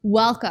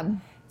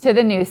Welcome to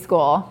the new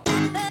school.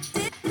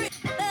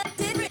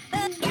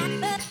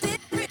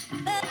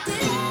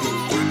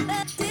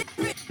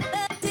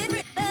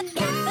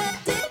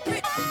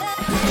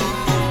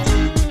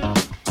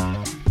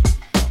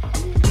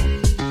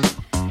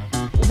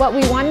 What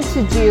we wanted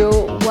to do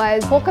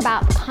was talk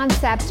about the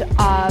concept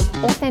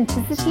of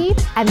authenticity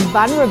and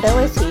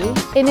vulnerability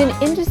in an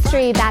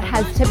industry that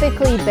has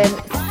typically been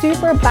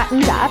super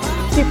buttoned up,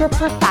 super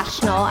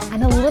professional,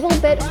 and a little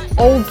bit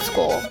old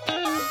school.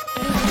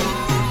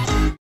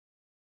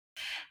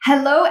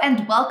 Hello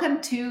and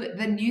welcome to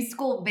the New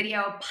School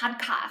Video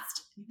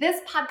Podcast. This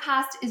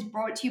podcast is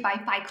brought to you by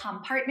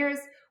FICOM Partners.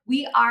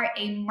 We are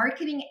a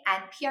marketing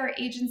and PR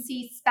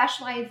agency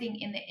specializing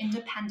in the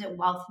independent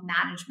wealth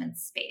management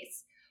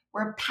space.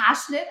 We're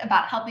passionate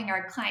about helping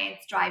our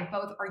clients drive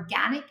both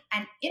organic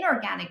and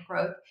inorganic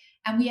growth,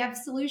 and we have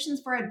solutions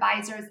for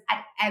advisors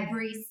at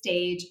every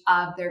stage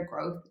of their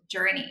growth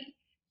journey.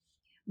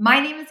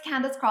 My name is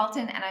Candace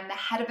Carlton, and I'm the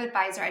head of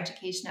advisor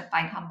education at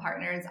FICOM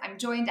Partners. I'm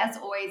joined, as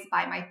always,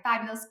 by my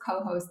fabulous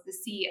co-host, the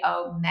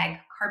CEO, Meg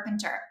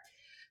Carpenter.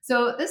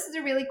 So this is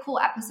a really cool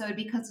episode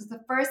because it's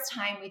the first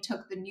time we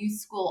took the new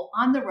school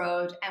on the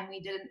road and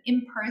we did an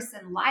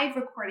in-person live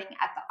recording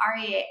at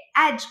the REA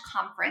Edge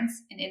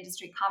conference, an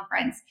industry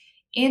conference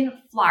in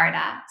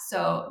Florida.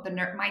 So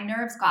my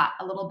nerves got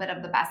a little bit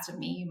of the best of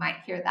me. You might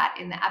hear that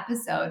in the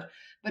episode.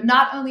 But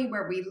not only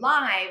were we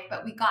live,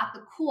 but we got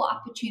the cool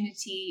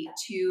opportunity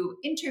to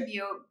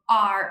interview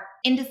our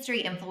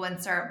industry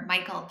influencer,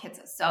 Michael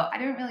Kitces. So I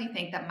don't really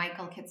think that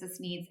Michael Kitces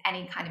needs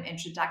any kind of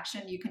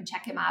introduction. You can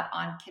check him out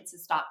on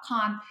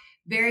kitces.com.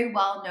 Very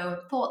well-known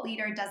thought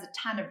leader, does a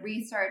ton of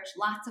research,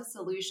 lots of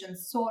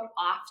solutions, sought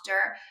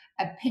after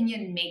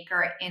opinion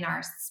maker in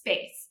our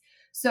space.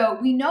 So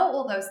we know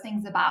all those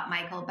things about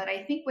Michael, but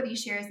I think what he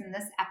shares in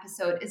this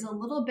episode is a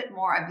little bit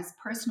more of his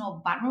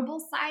personal vulnerable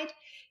side,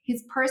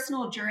 his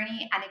personal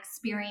journey and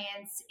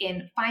experience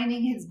in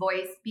finding his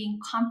voice, being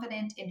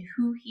confident in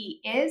who he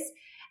is,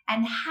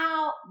 and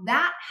how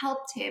that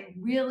helped him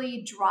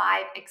really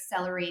drive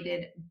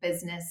accelerated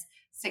business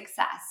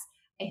success.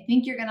 I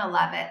think you're going to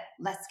love it.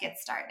 Let's get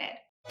started.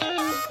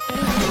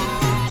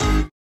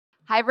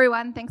 Hi,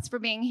 everyone. Thanks for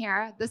being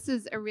here. This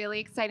is a really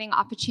exciting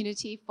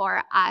opportunity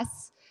for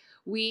us.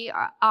 We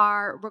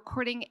are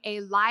recording a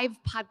live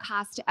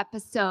podcast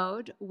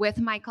episode with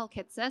Michael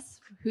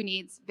Kitces, who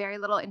needs very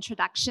little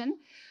introduction.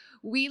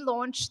 We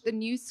launched the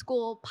New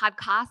School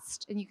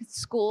podcast, and you can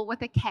school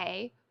with a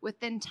K, with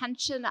the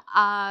intention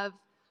of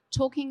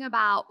talking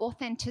about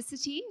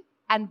authenticity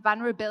and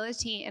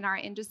vulnerability in our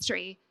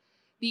industry.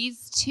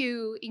 These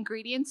two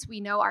ingredients we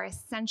know are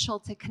essential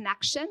to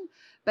connection,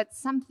 but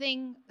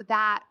something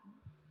that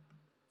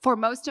for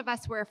most of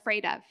us we're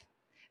afraid of,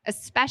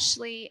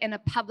 especially in a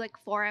public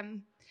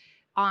forum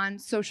on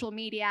social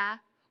media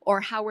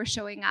or how we're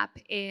showing up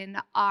in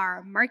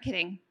our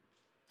marketing.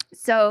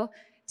 So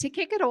to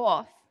kick it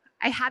off,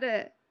 I had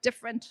a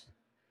different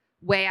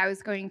way I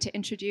was going to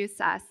introduce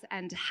us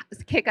and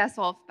kick us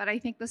off, but I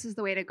think this is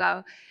the way to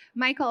go.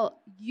 Michael,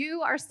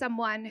 you are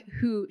someone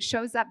who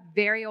shows up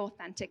very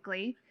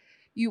authentically.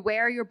 You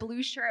wear your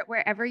blue shirt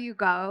wherever you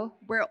go.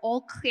 We're all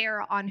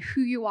clear on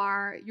who you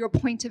are, your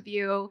point of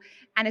view,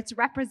 and it's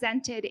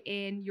represented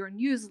in your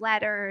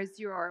newsletters,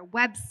 your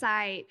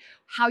website,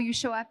 how you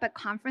show up at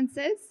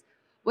conferences.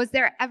 Was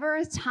there ever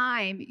a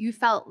time you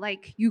felt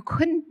like you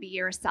couldn't be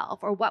yourself,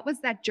 or what was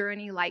that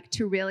journey like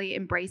to really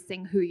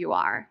embracing who you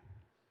are?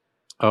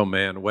 Oh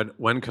man,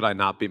 when could I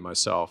not be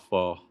myself?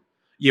 Well,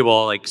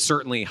 like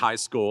certainly high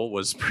school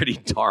was pretty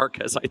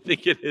dark, as I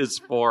think it is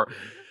for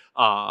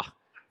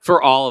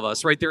all of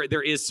us, right?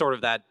 There is sort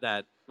of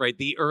that right,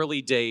 the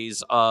early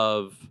days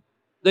of,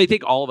 I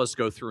think all of us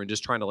go through and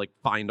just trying to like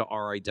find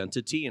our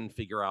identity and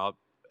figure out,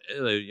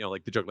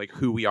 like the joke, like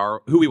who we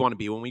are, who we want to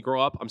be when we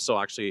grow up. I'm still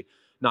actually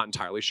not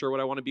entirely sure what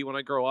I want to be when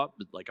I grow up,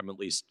 but like I'm at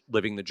least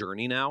living the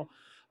journey now.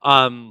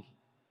 I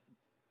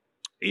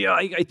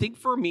think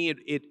for me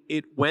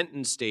it went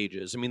in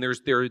stages. I mean,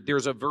 there's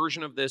a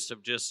version of this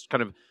of just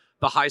kind of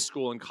the high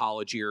school and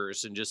college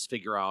years and just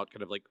figure out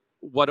kind of like,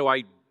 what do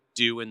I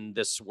do in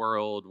this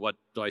world? What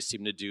do I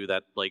seem to do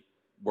that like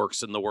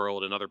works in the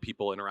world and other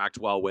people interact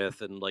well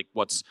with? And like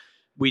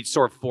we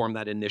sort of form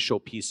that initial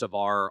piece of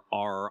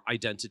our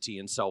identity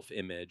and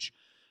self-image.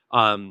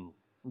 That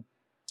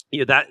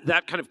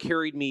kind of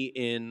carried me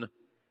in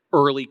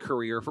early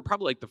career for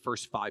probably like the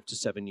first 5 to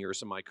 7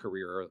 years of my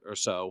career or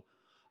so.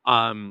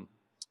 I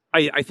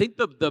think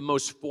the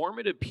most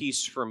formative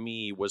piece for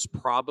me was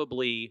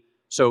probably,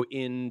 so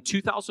in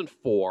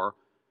 2004,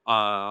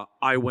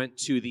 I went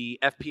to the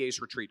FPA's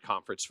retreat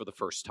conference for the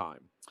first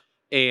time.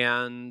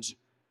 And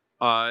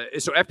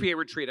so FPA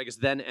retreat, I guess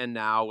then and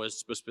now, was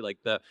supposed to be like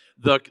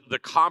the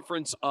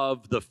conference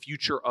of the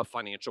future of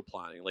financial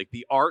planning, like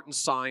the art and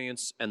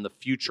science and the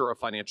future of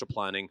financial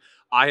planning.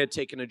 I had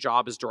taken a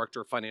job as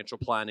director of financial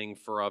planning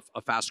for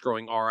a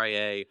fast-growing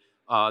RIA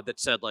that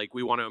said, like,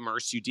 we want to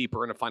immerse you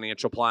deeper into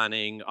financial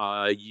planning.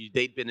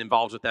 They'd been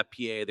involved with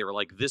FPA. They were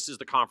like, this is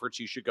the conference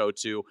you should go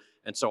to.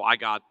 And so I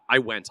got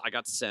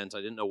sent. I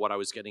didn't know what I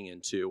was getting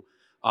into.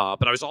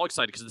 But I was all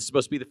excited because this is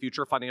supposed to be the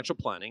future of financial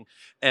planning.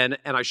 And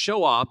I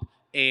show up,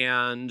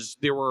 and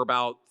there were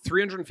about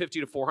 350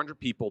 to 400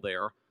 people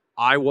there.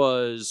 I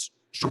was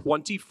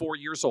 24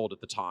 years old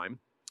at the time,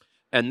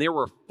 and there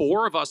were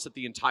 4 of us at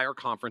the entire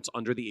conference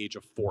under the age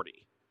of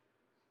 40.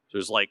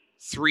 There's like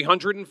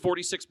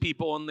 346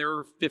 people in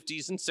their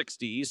 50s and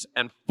 60s,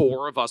 and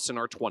 4 of us in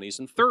our 20s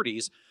and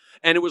 30s.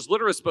 And it was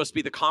literally supposed to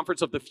be the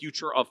conference of the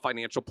future of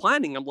financial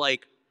planning. I'm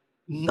like,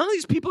 none of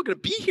these people are going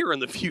to be here in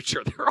the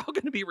future. They're all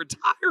going to be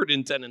retired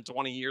in 10 and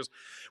 20 years.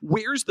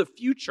 Where's the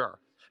future?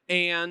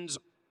 And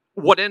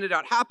what ended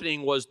up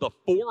happening was the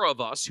 4 of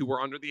us who were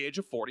under the age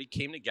of 40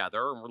 came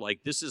together and were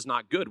like, this is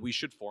not good. We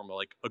should form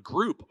like a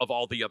group of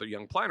all the other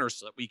young planners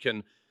so that we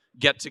can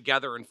get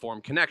together and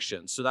form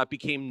connections. So that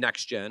became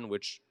Next Gen,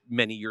 which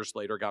many years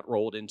later got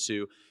rolled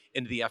into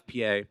the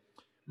FPA.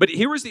 But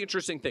here was the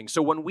interesting thing.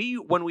 So when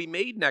we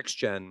made Next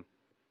Gen,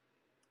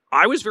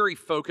 I was very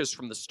focused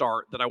from the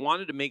start that I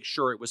wanted to make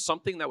sure it was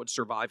something that would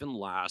survive and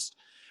last,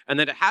 and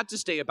that it had to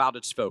stay about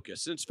its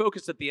focus. And its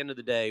focus at the end of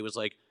the day was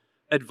like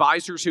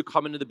advisors who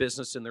come into the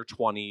business in their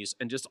 20s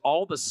and just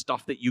all the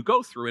stuff that you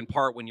go through in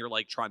part when you're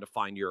like trying to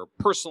find your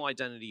personal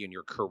identity and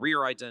your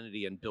career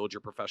identity and build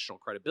your professional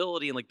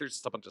credibility. And like there's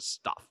just a bunch of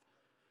stuff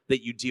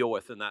that you deal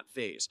with in that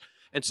phase.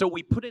 And so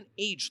we put an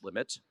age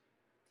limit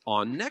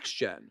on Next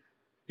Gen.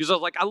 Because I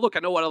was like, I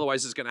know what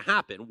otherwise is going to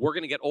happen. We're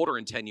going to get older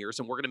in 10 years,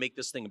 and we're going to make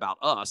this thing about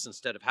us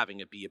instead of having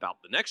it be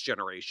about the next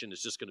generation.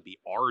 It's just going to be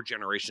our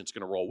generation's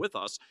going to roll with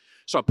us.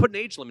 So I put an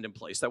age limit in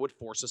place that would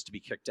force us to be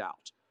kicked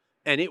out.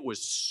 And it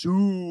was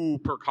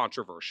super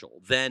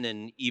controversial then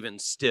and even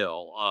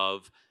still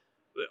of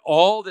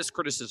all this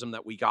criticism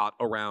that we got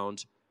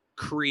around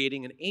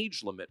creating an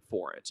age limit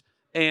for it.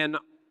 And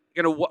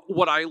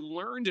what I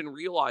learned and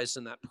realized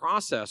in that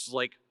process is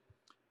like,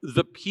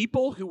 the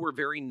people who were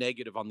very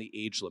negative on the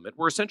age limit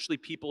were essentially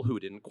people who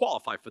didn't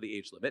qualify for the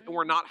age limit and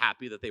were not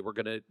happy that they were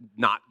going to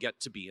not get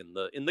to be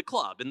in the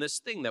club, in this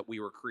thing that we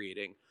were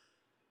creating.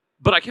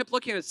 But I kept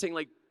looking at it saying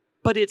like,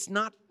 but it's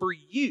not for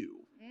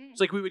you. It's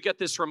like we would get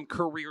this from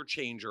career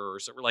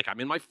changers that were like,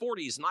 I'm in my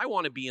 40s and I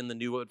want to be in the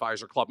new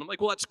advisor club. I'm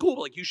like, well, that's cool.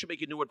 But like, you should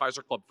make a new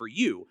advisor club for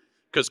you,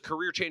 because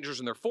career changers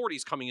in their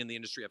 40s coming in the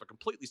industry have a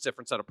completely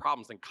different set of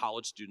problems than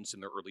college students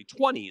in their early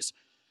 20s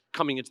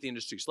coming into the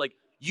industry. So like,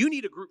 you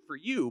need a group for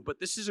you, but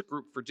this is a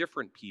group for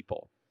different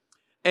people.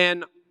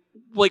 And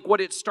like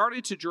what it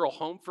started to drill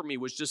home for me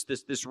was just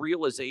this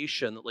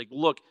realization that like,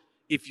 look,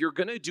 if you're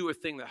going to do a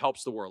thing that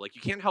helps the world, like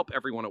you can't help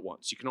everyone at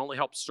once. You can only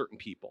help certain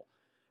people.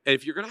 And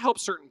if you're going to help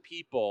certain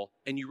people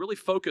and you really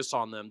focus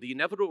on them, the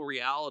inevitable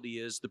reality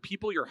is the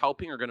people you're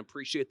helping are going to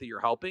appreciate that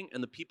you're helping,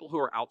 and the people who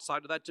are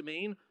outside of that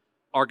domain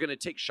are going to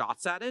take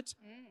shots at it.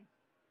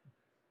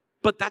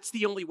 But that's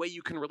the only way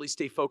you can really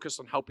stay focused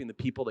on helping the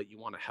people that you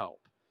want to help.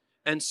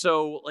 And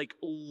so, like,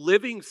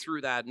 living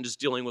through that and just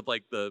dealing with,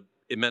 like, the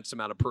immense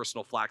amount of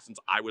personal flack since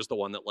I was the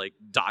one that, like,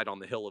 died on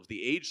the hill of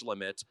the age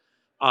limit,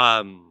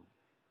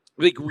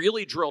 like,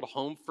 really drilled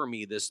home for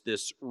me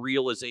this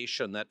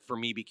realization that for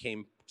me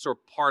became sort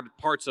of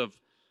parts of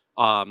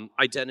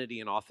identity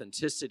and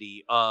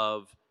authenticity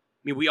of,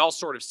 I mean, we all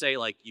sort of say,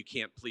 like, you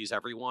can't please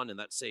everyone, and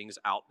that saying's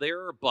out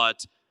there,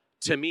 but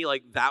to me,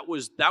 like, that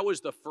was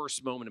the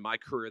first moment in my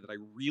career that I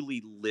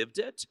really lived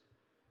it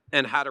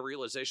and had a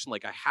realization,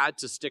 like, I had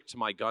to stick to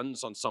my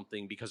guns on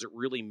something because it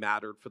really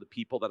mattered for the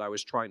people that I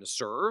was trying to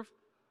serve.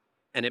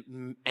 And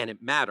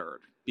it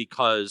mattered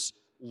because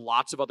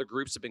lots of other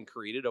groups have been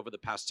created over the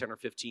past 10 or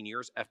 15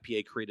 years.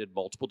 FPA created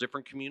multiple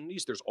different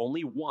communities. There's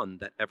only one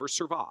that ever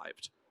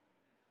survived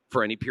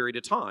for any period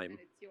of time. And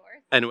it's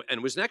yours. And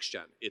it was Next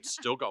Gen. It's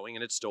still going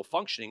and it's still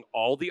functioning.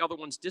 All the other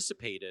ones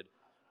dissipated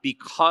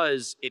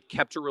because it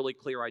kept a really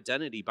clear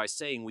identity by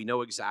saying we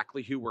know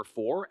exactly who we're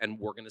for and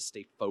we're going to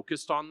stay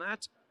focused on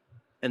that.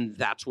 And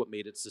that's what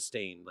made it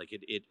sustain. Like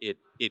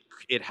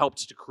it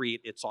helped to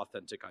create its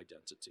authentic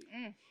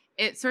identity.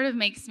 It sort of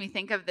makes me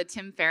think of the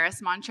Tim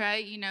Ferriss mantra,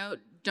 you know,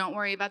 don't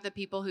worry about the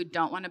people who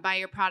don't want to buy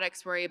your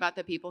products, worry about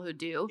the people who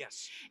do.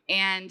 Yes.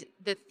 And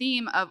the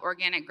theme of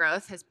organic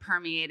growth has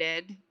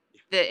permeated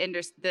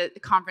the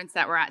conference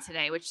that we're at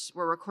today, which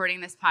we're recording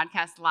this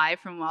podcast live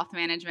from Wealth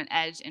Management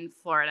Edge in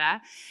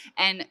Florida.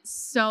 And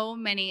so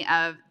many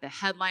of the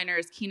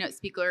headliners, keynote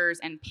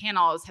speakers, and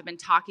panels have been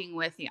talking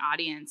with the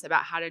audience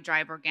about how to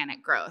drive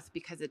organic growth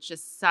because it's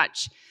just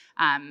such,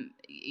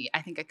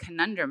 I think, a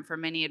conundrum for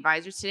many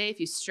advisors today. If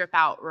you strip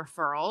out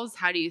referrals,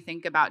 how do you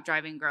think about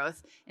driving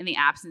growth in the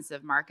absence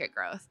of market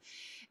growth?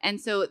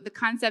 And so the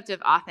concept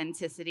of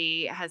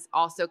authenticity has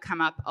also come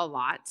up a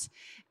lot.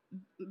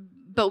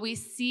 But we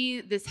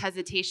see this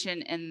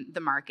hesitation in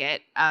the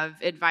market of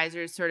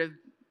advisors sort of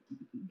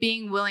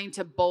being willing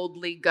to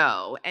boldly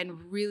go and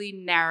really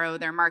narrow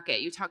their market.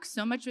 You talk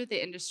so much with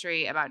the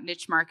industry about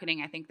niche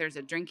marketing. I think there's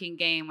a drinking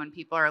game when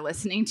people are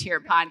listening to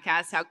your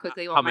podcast. How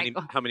quickly will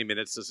Michael? How many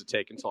minutes does it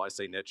take until I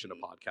say niche in a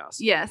podcast?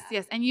 Yes.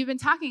 And you've been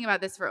talking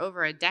about this for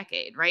over a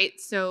decade, right?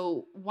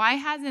 So why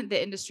hasn't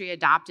the industry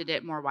adopted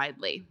it more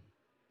widely?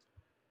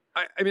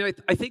 I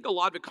think a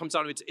lot of it comes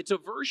down to it's a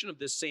version of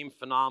this same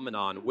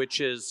phenomenon, which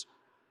is,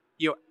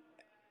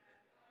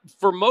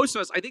 for most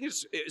of us, I think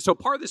so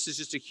part of this is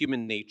just a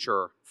human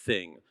nature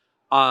thing.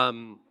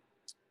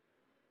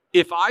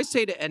 If I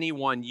say to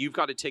anyone, you've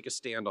got to take a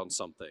stand on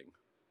something,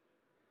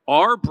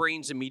 our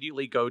brains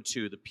immediately go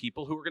to the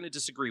people who are going to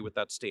disagree with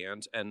that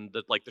stand and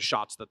the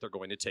shots that they're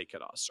going to take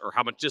at us, or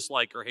how much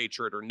dislike or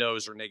hatred or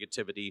no's or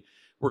negativity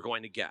we're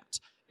going to get.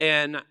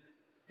 And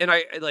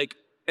I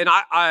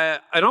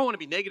don't want to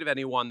be negative to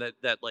anyone that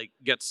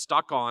gets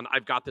stuck on,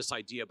 I've got this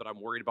idea, but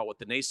I'm worried about what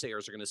the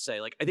naysayers are going to say.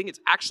 I think it's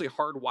actually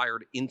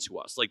hardwired into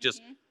us.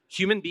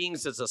 Human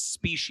beings as a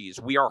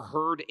species, we are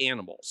herd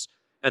animals.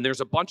 And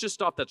there's a bunch of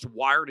stuff that's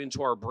wired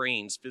into our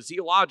brains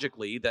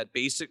physiologically that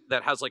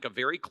has a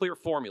very clear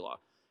formula.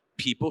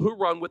 People who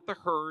run with the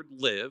herd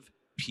live.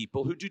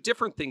 People who do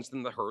different things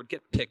than the herd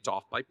get picked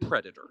off by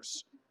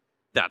predators.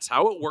 That's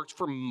how it worked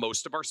for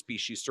most of our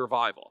species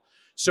survival.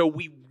 So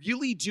we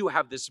really do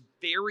have this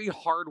very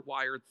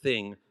hardwired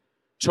thing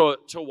to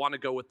want to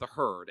go with the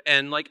herd.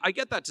 And I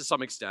get that to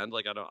some extent.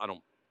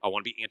 I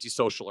want to be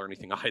antisocial or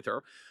anything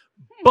either.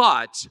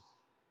 But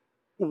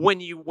when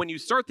you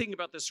start thinking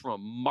about this from a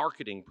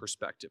marketing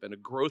perspective and a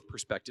growth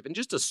perspective and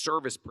just a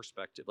service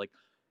perspective,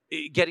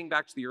 getting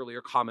back to the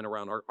earlier comment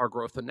around our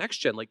growth in next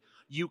gen,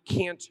 you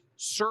can't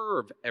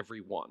serve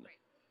everyone.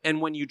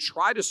 And when you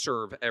try to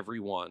serve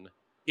everyone,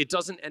 it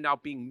doesn't end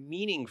up being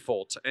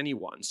meaningful to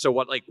anyone. So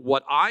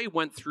what I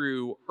went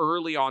through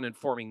early on in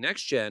forming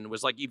Next Gen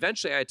was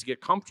eventually I had to get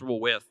comfortable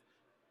with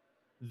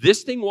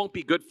this thing won't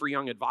be good for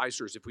young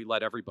advisors if we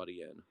let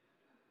everybody in.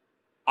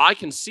 I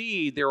can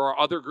see there are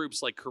other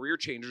groups like career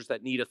changers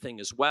that need a thing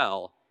as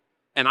well.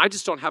 And I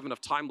just don't have enough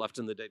time left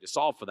in the day to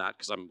solve for that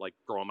because I'm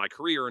growing my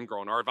career and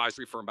growing our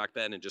advisory firm back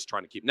then and just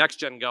trying to keep Next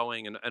Gen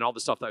going and all the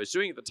stuff that I was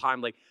doing at the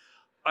time.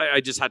 I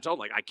just had to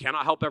I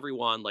cannot help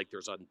everyone.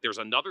 There's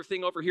another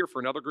thing over here for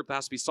another group that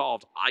has to be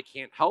solved. I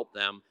can't help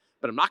them,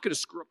 but I'm not going to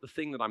screw up the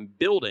thing that I'm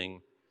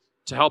building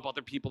to help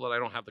other people that I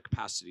don't have the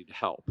capacity to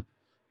help.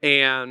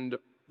 And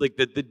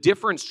the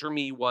difference for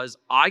me was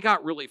I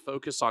got really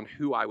focused on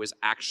who I was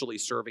actually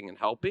serving and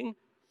helping.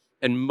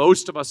 And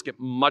most of us get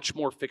much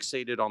more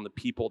fixated on the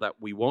people that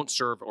we won't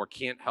serve or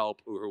can't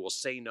help or who will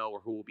say no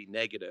or who will be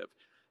negative.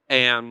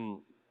 And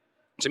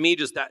to me,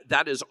 just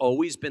that has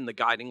always been the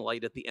guiding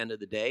light at the end of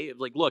the day.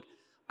 Look,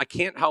 I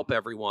can't help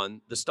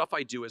everyone. The stuff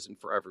I do isn't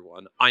for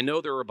everyone. I know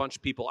there are a bunch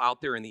of people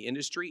out there in the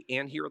industry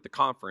and here at the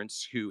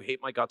conference who hate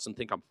my guts and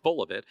think I'm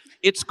full of it.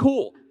 It's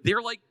cool.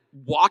 They're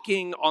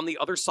walking on the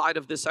other side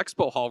of this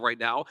expo hall right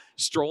now,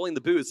 strolling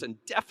the booths, and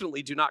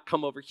definitely do not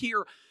come over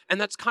here. And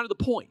that's kind of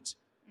the point.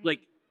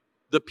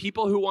 The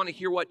people who want to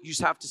hear what you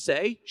have to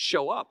say,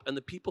 show up. And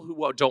the people who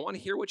don't want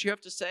to hear what you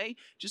have to say,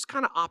 just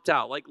kind of opt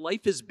out.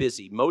 Life is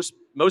busy. Most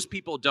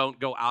people don't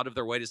go out of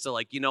their way to say,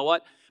 you know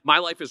what? My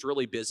life is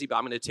really busy, but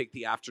I'm going to take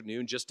the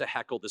afternoon just to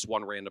heckle this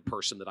one random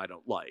person that I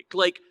don't like.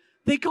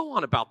 They go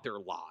on about their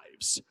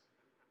lives.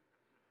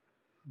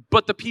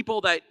 But the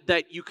people that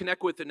you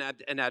connect with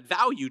and add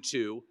value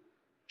to,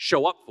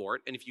 show up for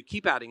it. And if you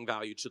keep adding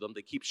value to them,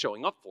 they keep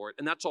showing up for it.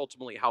 And that's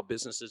ultimately how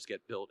businesses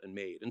get built and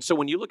made. And so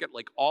when you look at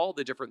all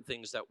the different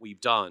things that we've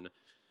done,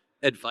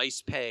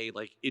 Advice Pay,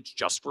 it's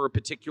just for a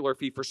particular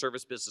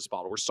fee-for-service business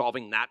model. We're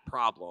solving that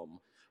problem.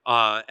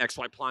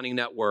 XY Planning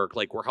Network,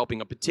 we're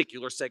helping a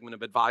particular segment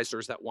of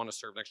advisors that want to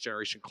serve next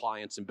generation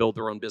clients and build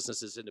their own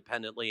businesses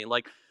independently. And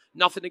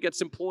nothing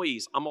against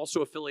employees. I'm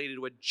also affiliated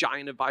with a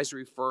giant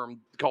advisory firm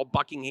called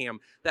Buckingham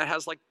that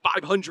has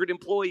 500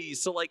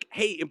 employees. So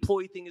hey,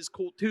 employee thing is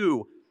cool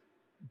too.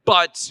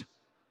 But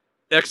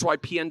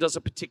XYPN does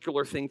a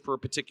particular thing for a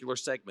particular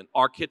segment.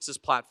 Our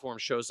Kitces platform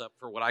shows up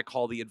for what I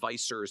call the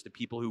advisors, the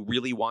people who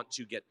really want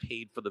to get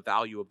paid for the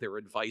value of their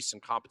advice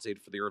and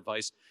compensated for their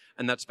advice,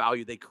 and that's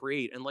value they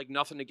create. And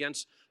nothing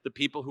against the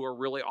people who are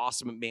really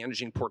awesome at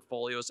managing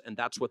portfolios, and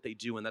that's what they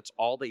do, and that's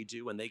all they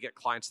do, and they get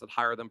clients that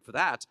hire them for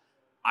that.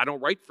 I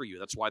don't write for you.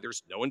 That's why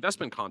there's no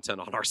investment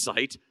content on our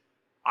site.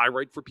 I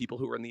write for people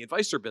who are in the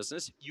advisor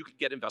business. You could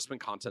get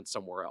investment content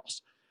somewhere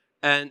else.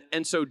 And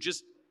so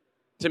just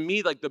to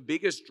me, the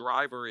biggest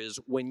driver is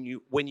when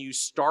you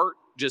start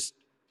just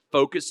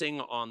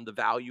focusing on the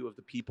value of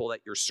the people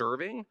that you're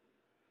serving,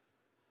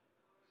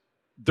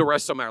 the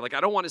rest don't matter. I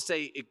don't want to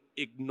say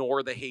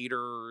ignore the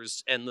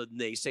haters and the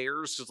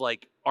naysayers because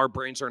our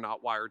brains are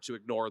not wired to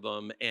ignore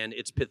them, and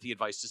it's pithy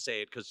advice to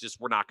say it because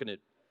we're not going to.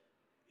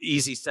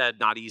 Easy said,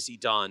 not easy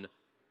done.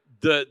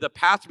 The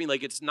path to me,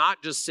 it's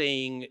not just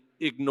saying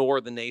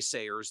ignore the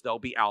naysayers. They'll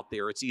be out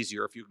there. It's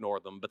easier if you ignore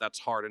them, but that's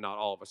hard, and not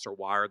all of us are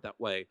wired that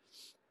way.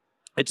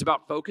 It's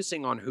about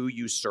focusing on who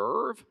you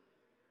serve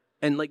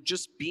and like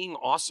just being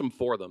awesome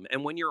for them.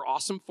 And when you're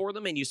awesome for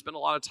them and you spend a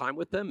lot of time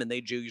with them and they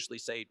do usually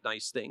say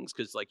nice things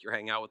because like you're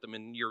hanging out with them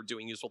and you're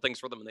doing useful things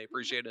for them and they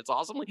appreciate it, it's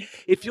awesome. Like,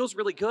 it feels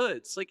really good.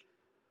 It's like,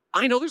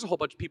 I know there's a whole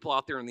bunch of people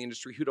out there in the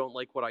industry who don't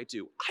like what I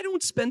do. I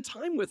don't spend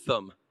time with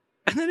them.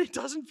 And then it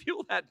doesn't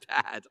feel that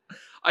bad.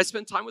 I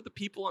spend time with the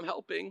people I'm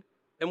helping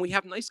and we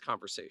have nice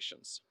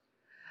conversations.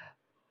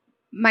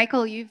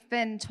 Michael, you've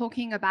been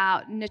talking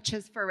about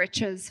niches for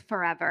riches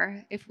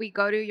forever. If we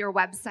go to your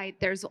website,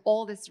 there's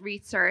all this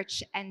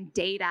research and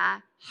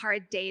data,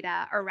 hard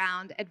data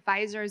around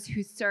advisors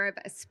who serve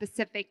a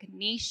specific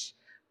niche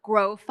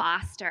grow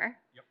faster.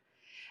 Yep.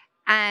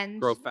 And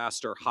grow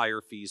faster,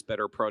 higher fees,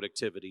 better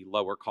productivity,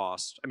 lower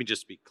cost. I mean,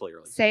 just to be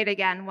clear. Say it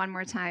again one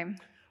more time.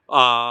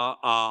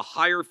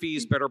 Higher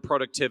fees, better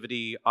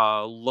productivity,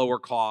 lower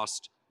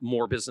cost,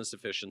 more business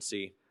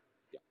efficiency.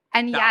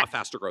 And yet,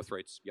 faster growth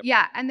rates. Yep.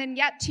 Yeah, and then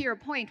yet to your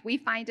point, we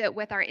find it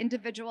with our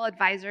individual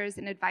advisors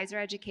in advisor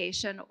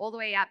education, all the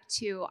way up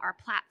to our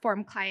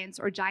platform clients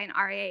or giant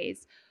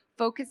RAs,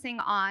 focusing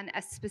on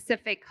a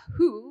specific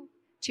who,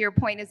 to your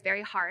point, is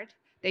very hard.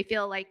 They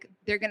feel like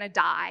they're going to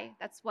die.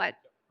 That's what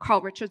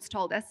Carl Richards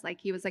told us. Like,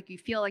 he was like, you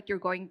feel like you're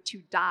going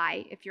to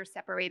die if you're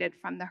separated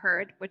from the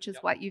herd, which is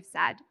what you've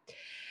said.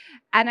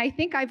 And I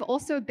think I've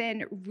also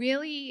been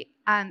really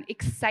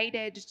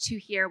excited to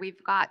hear,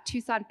 we've got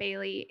Toussaint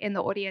Bailey in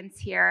the audience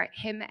here,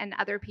 him and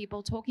other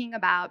people talking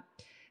about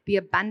the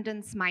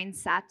abundance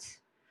mindset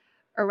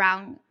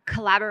around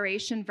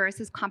collaboration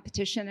versus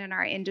competition in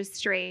our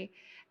industry.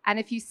 And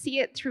if you see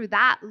it through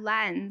that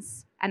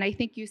lens, and I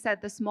think you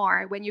said this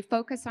more, when you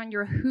focus on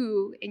your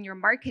who in your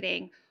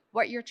marketing,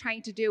 what you're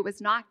trying to do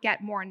is not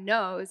get more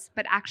no's,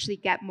 but actually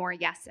get more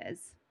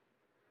yeses.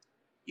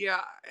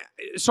 Yeah,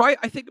 so I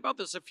think about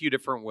this a few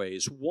different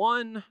ways.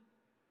 One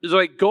is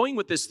like going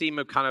with this theme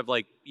of kind of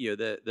like, you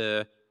know,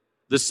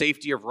 the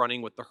safety of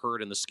running with the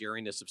herd and the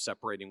scariness of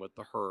separating with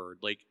the herd.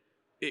 Like,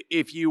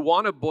 if you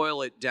want to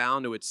boil it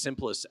down to its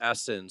simplest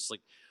essence,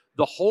 like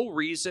the whole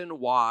reason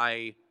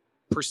why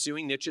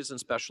pursuing niches and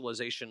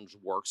specializations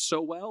works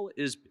so well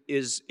is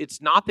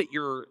it's not that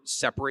you're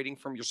separating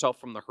from yourself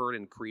from the herd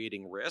and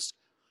creating risk.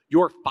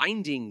 You're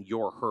finding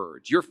your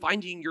herd. You're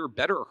finding your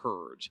better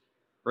herd.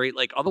 Right?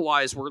 Like,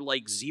 otherwise we're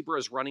like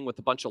zebras running with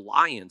a bunch of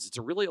lions. It's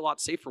really a lot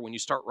safer when you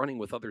start running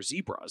with other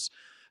zebras.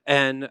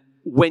 And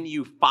when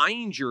you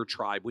find your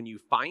tribe, when you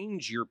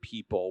find your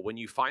people, when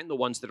you find the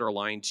ones that are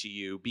aligned to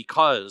you,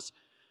 because,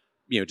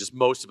 you know, just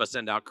most of us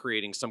end up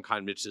creating some kind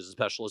of niches and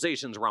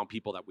specializations around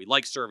people that we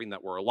like serving,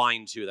 that we're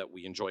aligned to, that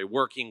we enjoy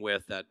working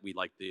with, that we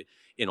like the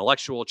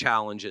intellectual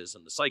challenges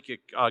and the psychic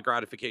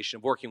gratification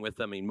of working with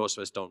them. I mean, most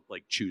of us don't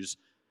like choose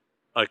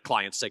a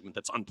client segment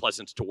that's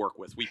unpleasant to work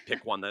with. We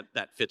pick one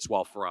that fits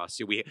well for us.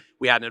 We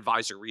had an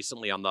advisor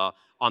recently on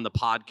the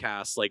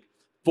podcast, like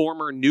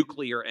former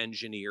nuclear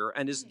engineer,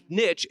 and his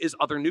niche is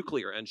other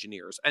nuclear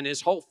engineers. And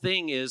his whole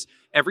thing is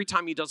every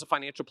time he does a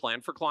financial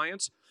plan for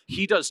clients,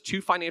 he does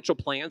 2 financial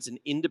plans in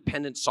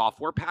independent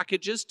software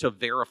packages to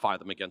verify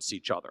them against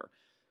each other,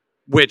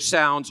 which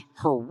sounds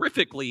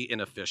horrifically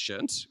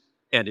inefficient,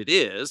 and it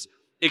is,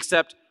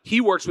 except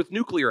he works with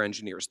nuclear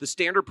engineers. The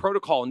standard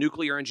protocol in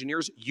nuclear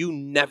engineers, you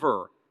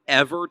never,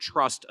 ever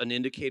trust an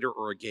indicator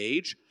or a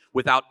gauge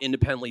without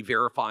independently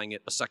verifying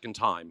it a second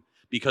time.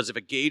 Because if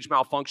a gauge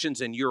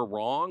malfunctions and you're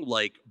wrong,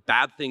 like,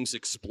 bad things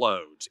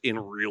explode in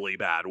really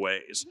bad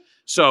ways.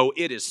 So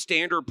it is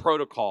standard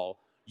protocol.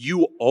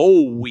 You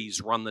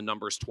always run the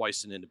numbers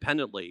twice and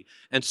independently.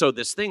 And so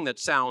this thing that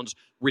sounds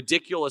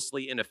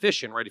ridiculously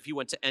inefficient, right? If you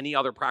went to any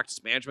other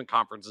practice management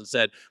conference and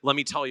said, let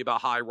me tell you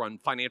about how I run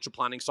financial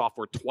planning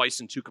software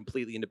twice in 2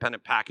 completely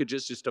independent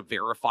packages just to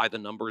verify the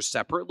numbers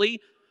separately,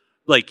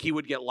 like, he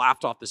would get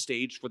laughed off the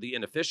stage for the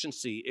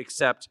inefficiency,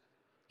 except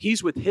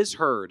he's with his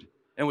herd.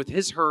 And with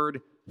his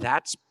herd,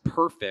 that's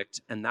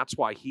perfect, and that's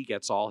why he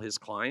gets all his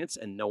clients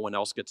and no one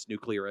else gets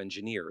nuclear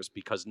engineers,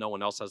 because no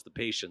one else has the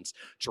patience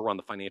to run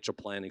the financial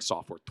planning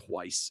software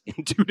twice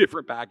in 2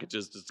 different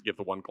packages just to give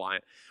the one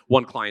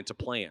client a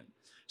plan.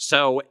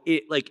 So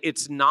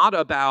it's not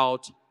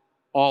about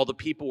all the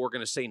people we're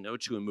going to say no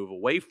to and move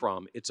away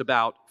from. It's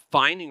about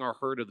finding our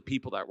herd of the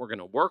people that we're going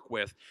to work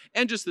with,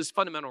 and just this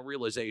fundamental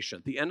realization.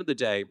 At the end of the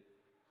day,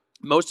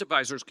 most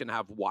advisors can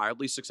have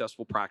wildly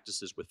successful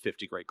practices with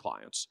 50 great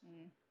clients.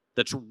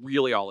 That's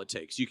really all it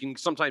takes. You can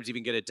sometimes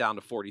even get it down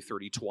to 40,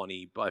 30,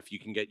 20, but if you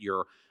can get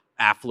your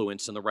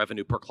affluence and the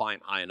revenue per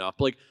client high enough.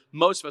 Like,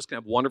 most of us can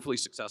have wonderfully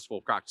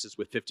successful practices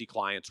with 50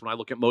 clients. When I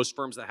look at most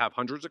firms that have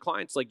hundreds of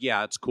clients, like,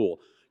 yeah, it's cool.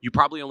 You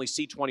probably only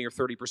see 20 or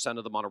 30%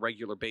 of them on a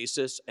regular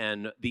basis,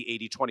 and the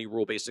 80-20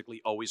 rule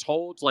basically always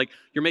holds. Like,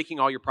 you're making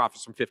all your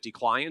profits from 50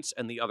 clients,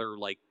 and the other,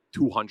 like,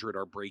 200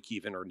 are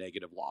break-even or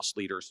negative loss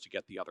leaders to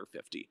get the other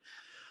 50.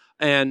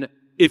 And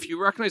if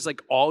you recognize,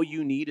 like, all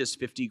you need is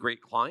 50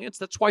 great clients,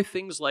 that's why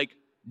things like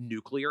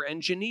nuclear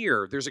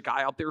engineer, there's a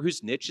guy out there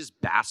whose niche is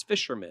bass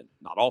fishermen.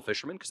 Not all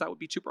fishermen, because that would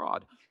be too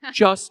broad.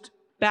 Just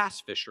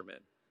bass fishermen.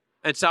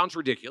 And it sounds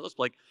ridiculous.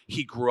 Like,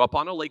 he grew up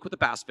on a lake with a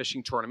bass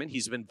fishing tournament.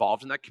 He's been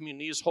involved in that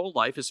community his whole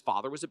life. His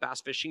father was a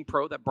bass fishing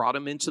pro that brought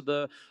him into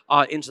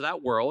that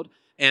world.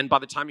 And by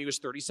the time he was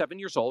 37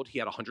 years old, he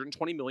had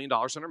 $120 million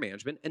under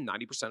management, and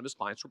 90% of his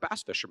clients were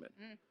bass fishermen.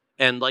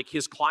 And like,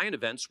 his client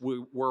events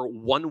were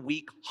 1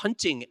 week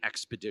hunting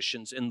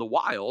expeditions in the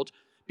wild,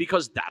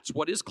 because that's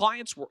what his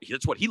clients were.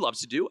 That's what he loves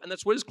to do, and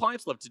that's what his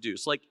clients love to do.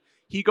 So like,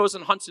 he goes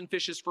and hunts and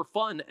fishes for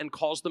fun and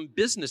calls them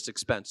business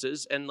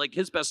expenses. And like,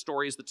 his best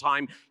story is the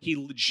time he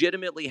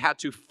legitimately had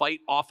to fight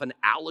off an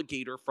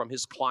alligator from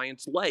his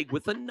client's leg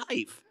with a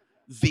knife.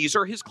 These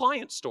are his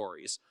client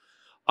stories.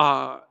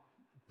 But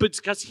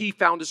it's because he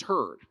found his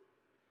herd.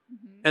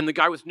 And the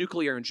guy with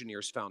nuclear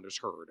engineers found his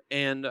herd.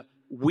 And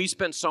we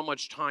spend so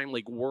much time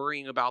like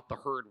worrying about the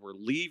herd we're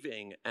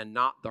leaving and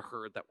not the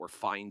herd that we're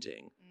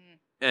finding.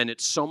 And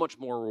it's so much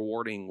more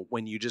rewarding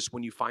when you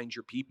find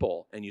your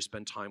people and you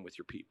spend time with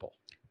your people.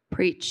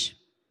 Preach.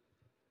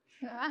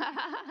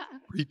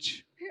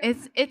 Preach.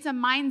 It's a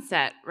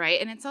mindset,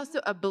 right? And it's also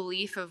a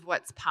belief of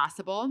what's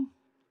possible.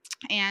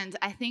 And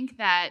I think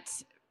that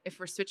if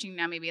we're switching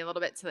now maybe a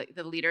little bit to like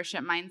the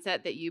leadership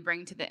mindset that you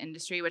bring to the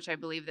industry, which I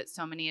believe that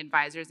so many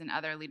advisors and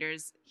other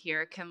leaders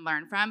here can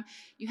learn from,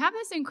 you have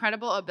this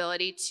incredible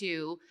ability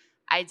to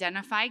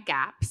identify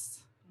gaps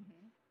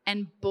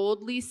and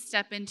boldly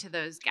step into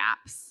those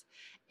gaps.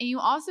 And you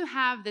also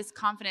have this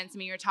confidence. I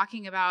mean, you're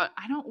talking about,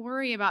 I don't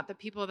worry about the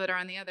people that are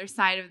on the other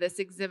side of this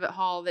exhibit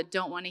hall that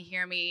don't want to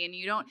hear me. And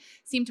you don't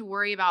seem to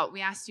worry about,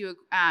 we asked you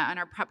on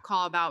our prep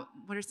call about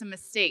what are some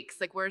mistakes?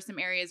 Like, where are some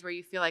areas where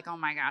you feel like, oh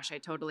my gosh, I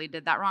totally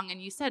did that wrong?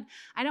 And you said,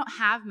 I don't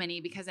have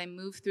many because I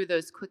move through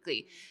those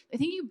quickly. I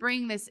think you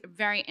bring this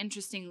very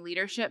interesting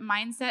leadership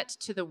mindset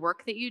to the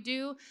work that you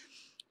do.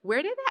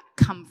 Where did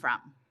that come from?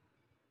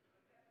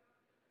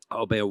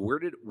 Oh, man,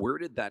 where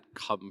did that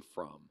come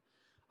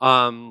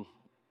from?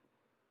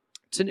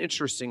 It's an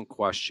interesting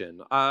question.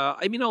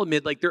 I mean, I'll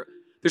admit, like,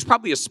 there's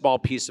probably a small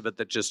piece of it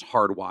that just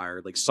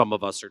hardwired. Like, some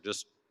of us are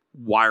just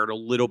wired a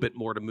little bit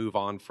more to move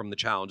on from the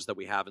challenge that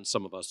we have, and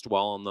some of us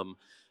dwell on them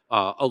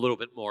a little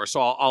bit more.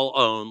 So I'll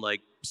own, like,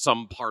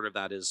 some part of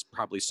that is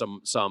probably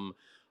some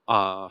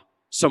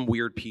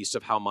weird piece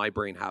of how my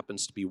brain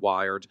happens to be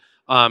wired.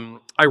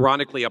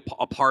 Ironically, a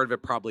part of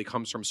it probably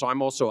comes from.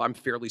 So I'm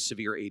fairly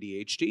severe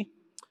ADHD.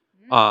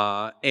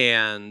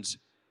 And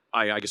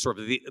I guess sort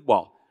of the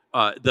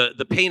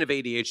pain of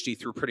ADHD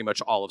through pretty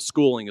much all of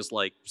schooling is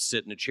like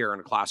sit in a chair in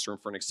a classroom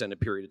for an extended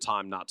period of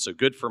time. Not so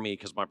good for me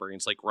because my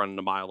brain's like running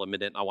a mile a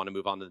minute and I want to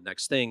move on to the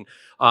next thing.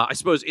 I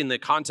suppose in the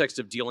context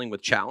of dealing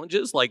with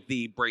challenges, like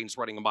the brain's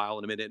running a mile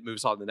in a minute,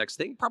 moves on to the next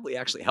thing, probably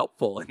actually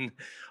helpful in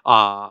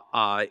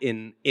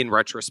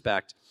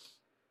retrospect.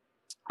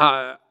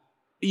 I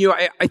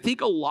think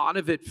a lot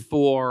of it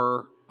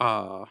for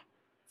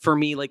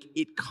me, like,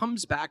 it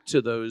comes back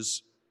to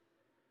those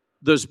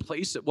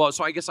places. Well,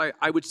 so I guess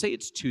I would say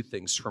it's two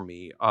things for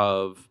me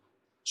of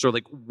sort of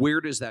like, where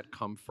does that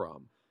come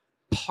from?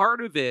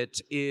 Part of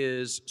it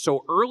is,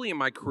 so early in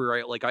my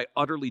career, I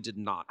utterly did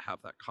not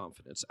have that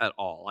confidence at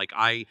all. Like,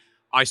 I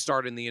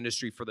started in the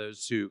industry, for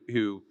those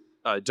who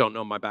don't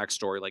know my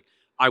backstory, like,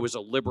 I was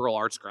a liberal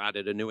arts grad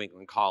at a New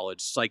England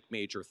college, psych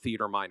major,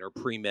 theater minor,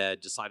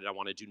 pre-med, decided I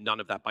want to do none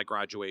of that by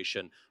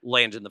graduation,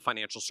 landed in the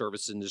financial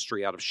services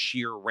industry out of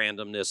sheer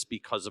randomness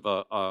because of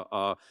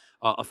a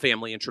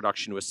family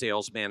introduction to a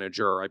sales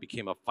manager. I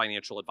became a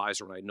financial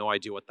advisor and I had no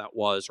idea what that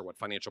was or what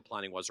financial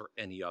planning was or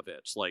any of it.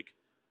 It's like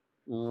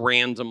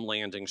random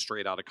landing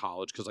straight out of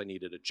college because I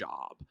needed a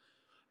job.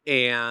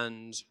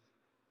 And,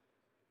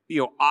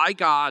 I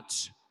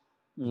got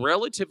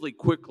relatively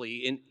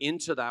quickly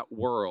into that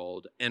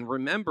world, and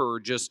remember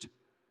just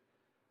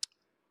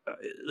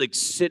like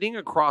sitting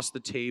across the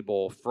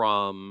table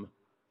from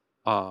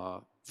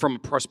a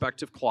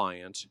prospective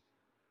client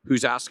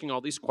who's asking all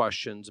these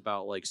questions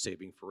about like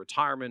saving for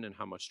retirement and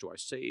how much do I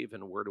save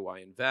and where do I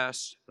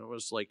invest. And I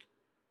was like,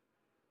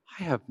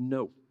 I have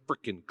no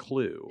freaking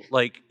clue.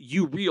 Like,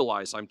 you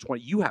realize I'm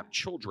 20, you have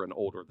children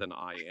older than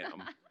I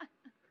am.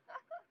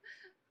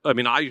 I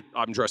mean,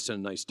 I'm dressed in a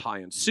nice tie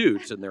and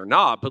suits, and they're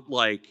not, but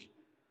like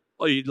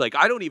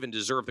I don't even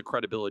deserve the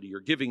credibility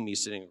you're giving me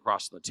sitting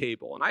across the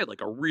table. And I had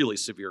like a really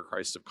severe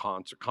crisis of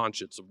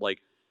conscience of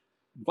like,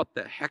 what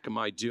the heck am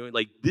I doing?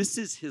 Like, this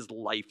is his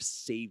life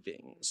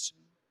savings,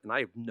 and I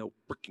have no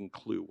freaking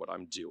clue what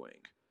I'm doing.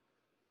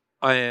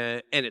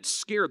 And it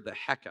scared the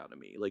heck out of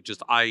me. Like,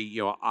 just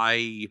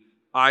I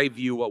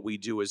view what we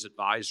do as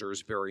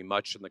advisors very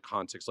much in the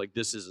context, like,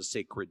 this is a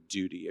sacred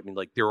duty. I mean,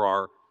 like, there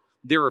are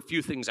a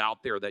few things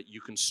out there that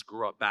you can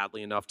screw up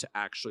badly enough to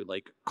actually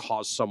like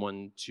cause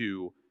someone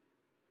to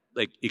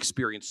like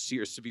experience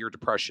severe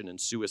depression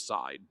and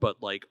suicide, but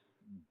like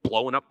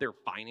blowing up their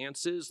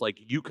finances, like,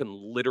 you can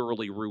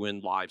literally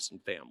ruin lives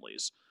and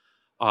families.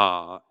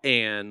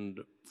 And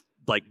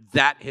like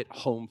that hit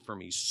home for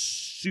me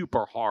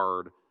super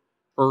hard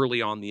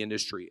early on in the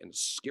industry and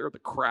scared the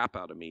crap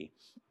out of me.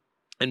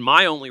 And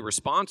my only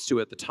response to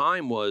it at the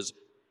time was,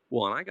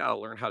 well, and I got to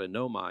learn how to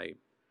know my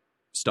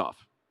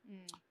stuff.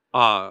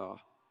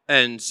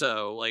 And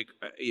so, like,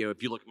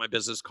 if you look at my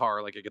business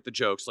card, like I get the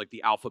jokes, like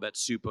the alphabet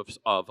soup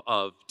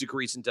of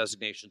degrees and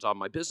designations on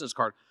my business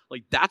card.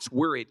 Like that's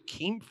where it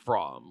came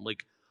from.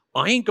 Like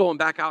I ain't going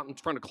back out in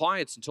front of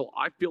clients until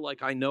I feel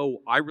like I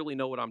really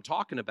know what I'm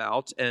talking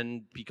about.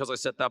 And because I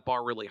set that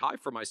bar really high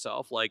for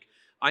myself, like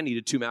I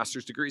needed 2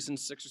 master's degrees and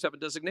 6 or 7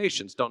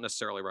 designations. Don't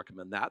necessarily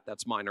recommend that.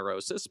 That's my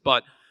neurosis,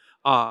 but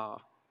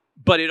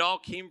it all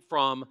came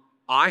from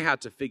I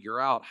had to figure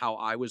out how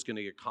I was going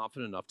to get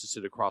confident enough to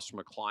sit across from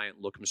a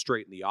client, look him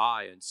straight in the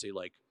eye, and say,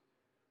 like,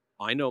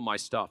 I know my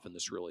stuff, and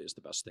this really is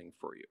the best thing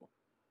for you.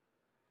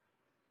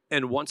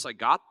 And once I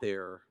got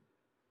there,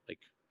 like,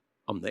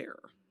 I'm there.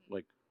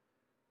 Like,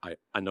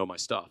 I know my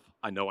stuff.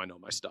 I know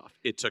my stuff.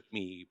 It took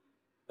me,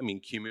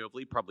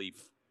 cumulatively, probably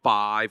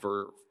 5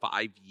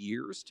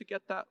 years to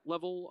get that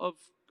level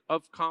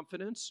of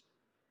confidence.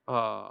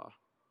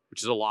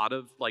 Which is a lot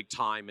of like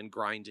time and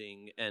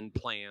grinding and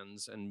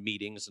plans and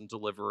meetings and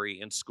delivery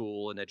and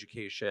school and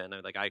education.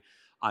 And like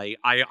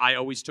I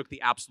always took the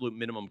absolute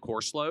minimum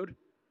course load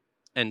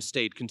and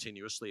stayed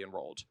continuously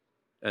enrolled.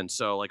 And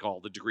so like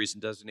all the degrees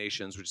and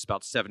designations, which is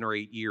about 7 or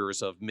 8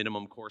 years of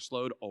minimum course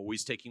load,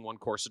 always taking 1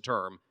 course a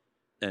term,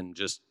 and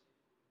just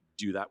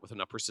do that with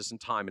enough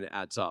persistent time and it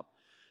adds up.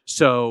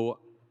 So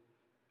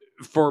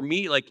for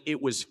me, like it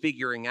was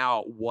figuring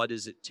out what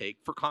does it take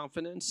for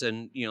confidence.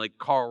 And, like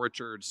Carl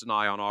Richards and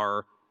I on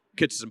our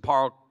Kitces and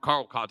Carl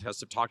podcast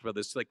have talked about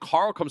this. Like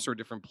Carl comes from a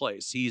different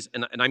place.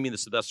 And I mean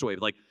this the best way,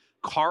 but like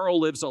Carl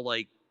lives a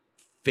like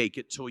fake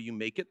it till you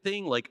make it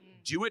thing. Like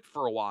do it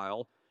for a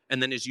while. And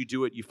then as you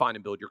do it, you find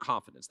and build your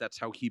confidence. That's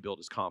how he built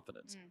his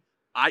confidence.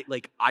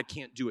 I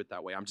can't do it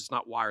that way. I'm just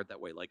not wired that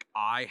way. Like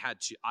I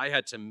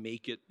had to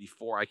make it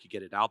before I could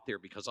get it out there,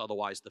 because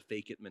otherwise the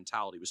fake it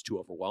mentality was too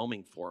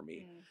overwhelming for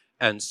me.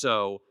 And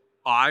so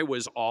I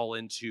was all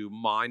into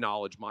my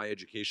knowledge, my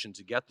education,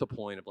 to get the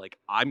point of like,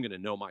 I'm going to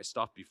know my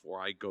stuff before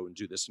I go and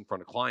do this in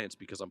front of clients,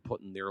 because I'm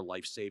putting their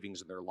life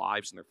savings and their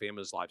lives and their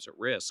families' lives at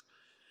risk.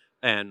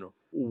 And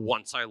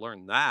once I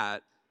learned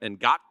that and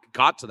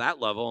got to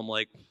that level, I'm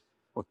like,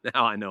 well,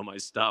 now I know my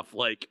stuff.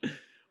 Like,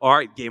 all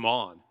right, game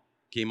on.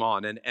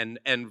 And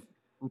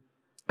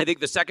I think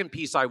the second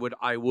piece I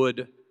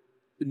would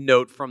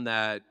note from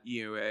that,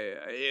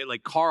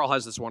 like Carl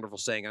has this wonderful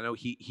saying. I know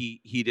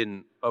he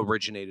didn't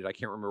originate it. I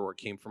can't remember where it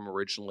came from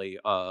originally.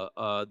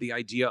 The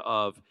idea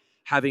of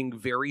having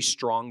very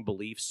strong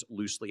beliefs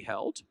loosely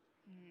held.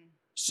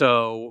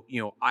 So,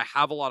 I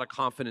have a lot of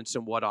confidence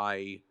in what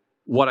I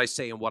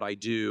say and what I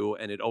do,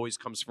 and it always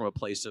comes from a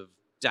place of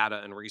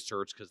data and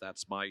research, because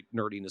that's my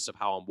nerdiness of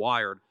how I'm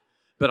wired.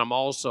 But I'm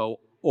also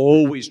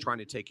always trying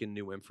to take in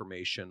new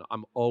information.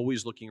 I'm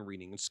always looking,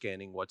 reading, and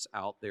scanning what's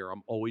out there.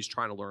 I'm always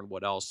trying to learn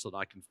what else, so that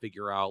I can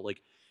figure out,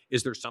 like,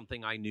 is there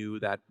something I knew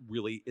that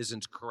really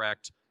isn't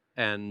correct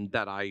and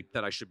that I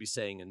should be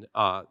saying, and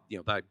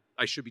that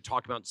I should be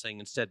talking about and saying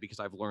instead, because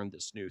I've learned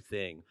this new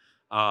thing.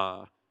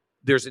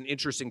 There's an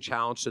interesting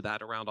challenge to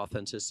that around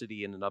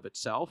authenticity in and of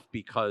itself,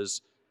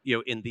 because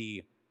in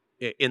the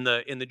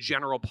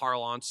general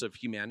parlance of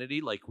humanity,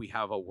 like we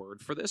have a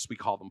word for this. We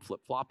call them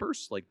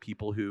flip-floppers, like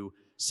people who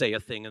say a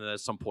thing and then at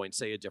some point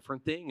say a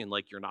different thing, and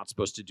like you're not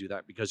supposed to do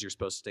that because you're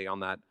supposed to stay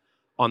on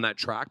that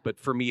track. But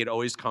for me, it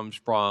always comes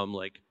from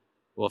like,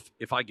 well,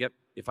 if I get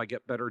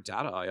better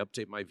data, I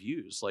update my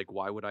views. Like,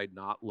 why would I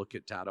not look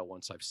at data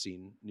once I've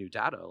seen new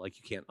data? Like,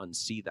 you can't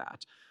unsee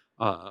that.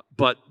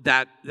 But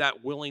that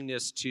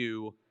willingness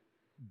to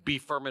be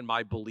firm in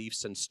my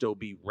beliefs and still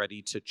be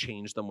ready to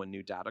change them when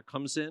new data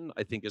comes in,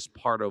 I think is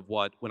part of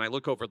what, when I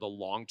look over the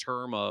long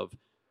term of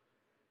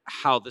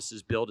how this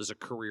is built as a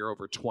career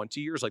over 20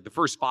 years, like the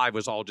first 5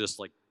 was all just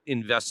like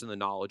invest in the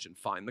knowledge and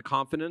find the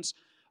confidence.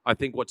 I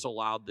think what's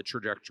allowed the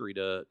trajectory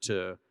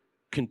to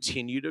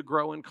continue to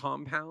grow and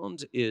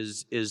compound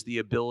is the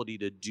ability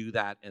to do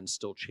that and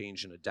still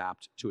change and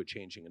adapt to a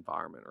changing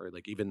environment. Or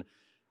like even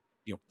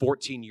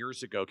 14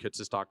 years ago,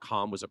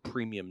 Kitces.com was a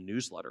premium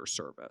newsletter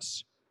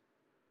service.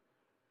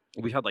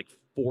 We've had like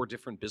 4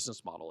 different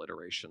business model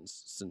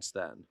iterations since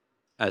then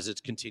as it's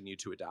continued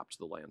to adapt to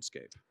the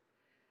landscape.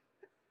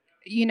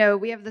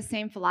 We have the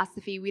same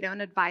philosophy. We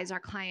don't advise our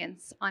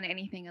clients on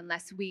anything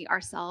unless we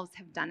ourselves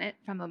have done it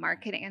from a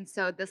marketing. And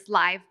so this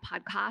live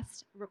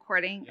podcast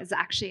recording is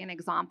actually an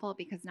example,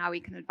 because now we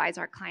can advise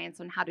our clients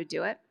on how to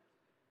do it.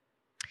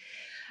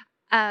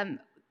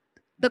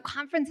 The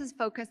conference is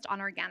focused on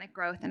organic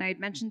growth. And I had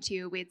mentioned to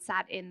you, we had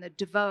sat in the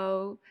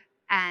DeVoe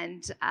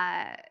and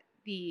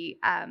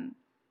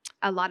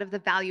a lot of the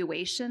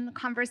valuation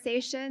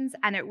conversations,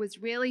 and it was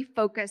really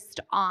focused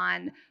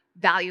on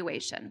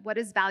valuation. What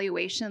does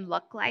valuation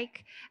look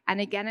like?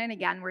 And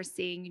again, we're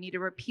seeing you need a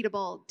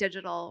repeatable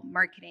digital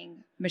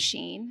marketing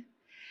machine.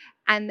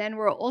 And then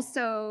we're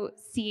also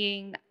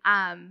seeing,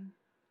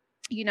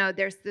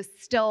 there's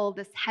still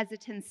this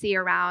hesitancy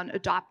around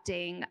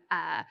adopting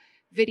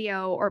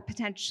video, or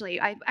potentially,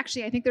 I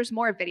think there's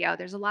more video.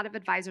 There's a lot of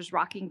advisors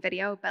rocking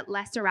video, but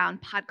less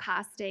around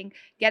podcasting,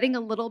 getting a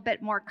little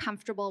bit more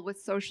comfortable with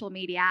social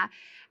media.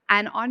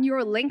 And on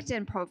your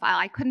LinkedIn profile,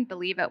 I couldn't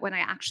believe it when I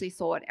actually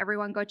saw it.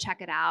 Everyone go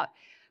check it out.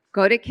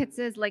 Go to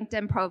Kitces'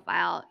 LinkedIn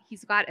profile.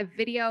 He's got a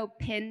video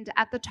pinned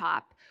at the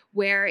top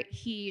where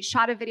he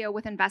shot a video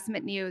with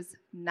Investment News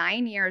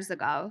 9 years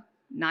ago,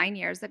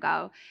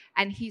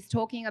 and he's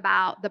talking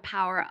about the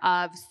power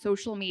of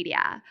social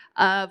media,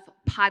 of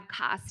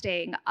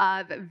podcasting,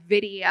 of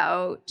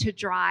video to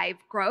drive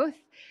growth.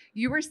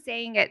 You were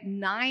saying it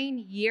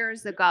 9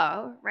 years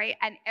ago, right?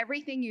 And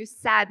everything you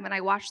said when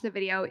I watched the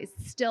video is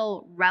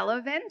still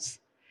relevant.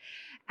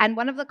 And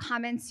one of the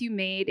comments you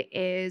made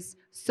is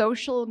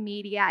social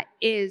media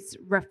is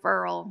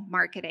referral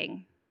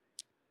marketing.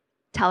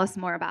 Tell us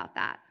more about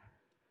that.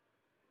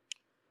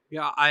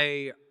 Yeah,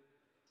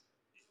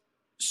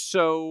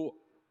 so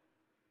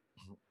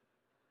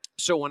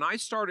when I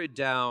started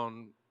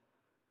down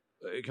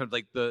kind of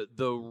like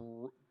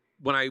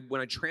when I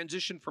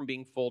transitioned from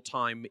being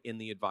full-time in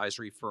the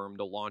advisory firm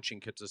to launching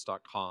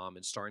Kitces.com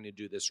and starting to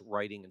do this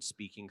writing and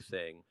speaking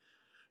thing,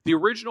 the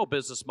original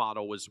business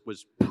model was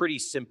pretty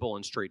simple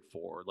and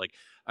straightforward. Like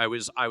I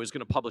was going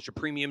to publish a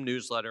premium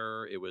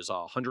newsletter. It was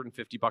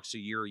 $150 a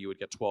year. You would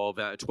get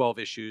 12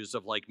 issues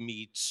of like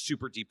me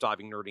super deep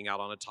diving, nerding out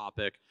on a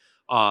topic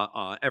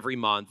every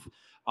month.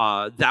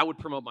 That would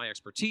promote my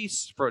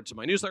expertise to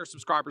my newsletter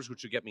subscribers,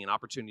 which would get me an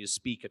opportunity to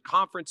speak at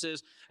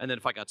conferences. And then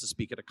if I got to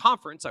speak at a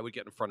conference, I would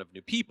get in front of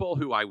new people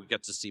who I would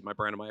get to see my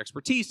brand and my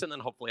expertise. And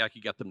then hopefully I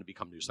could get them to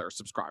become newsletter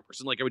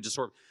subscribers. And like I would just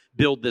sort of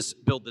build this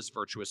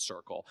virtuous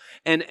circle.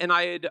 And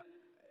I had,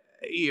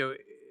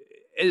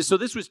 so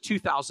this was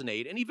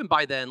 2008. And even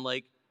by then,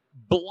 like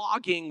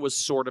blogging was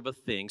sort of a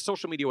thing.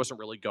 Social media wasn't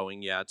really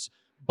going yet.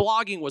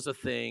 Blogging was a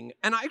thing,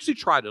 and I actually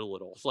tried it a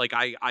little. So like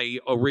I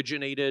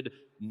originated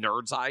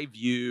Nerd's Eye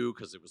View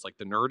because it was like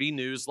the nerdy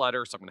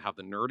newsletter, so I'm going to have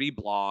the nerdy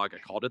blog. I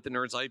called it the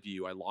Nerd's Eye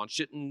View. I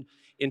launched it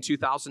in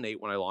 2008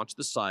 when I launched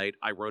the site.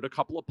 I wrote a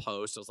couple of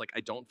posts. I was like,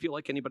 I don't feel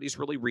like anybody's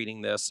really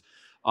reading this.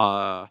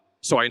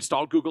 So I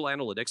installed Google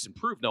Analytics and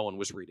proved no one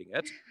was reading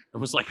it.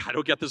 And was like, I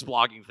don't get this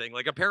blogging thing.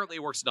 Like apparently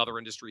it works in other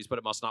industries, but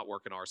it must not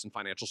work in ours in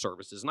financial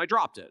services. And I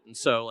dropped it. And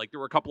so like there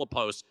were a couple of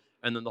posts,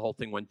 and then the whole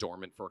thing went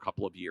dormant for a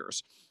couple of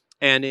years.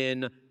 And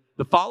in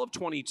the fall of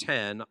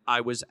 2010, I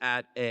was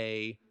at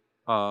a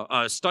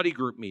study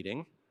group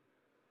meeting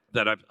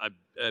that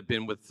I've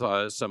been with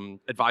some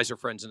advisor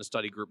friends in a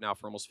study group now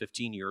for almost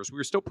 15 years. We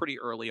were still pretty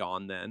early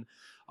on then.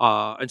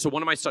 And so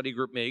one of my study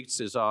group mates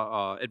is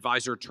a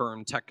advisor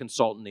turned tech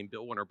consultant named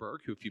Bill Winterberg,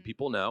 who a few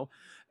people know.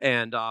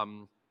 And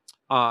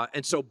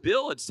so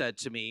Bill had said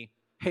to me,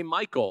 hey,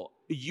 Michael,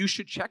 you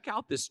should check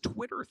out this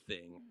Twitter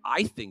thing.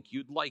 I think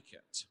you'd like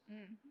it.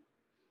 Mm-hmm.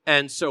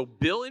 And so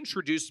Bill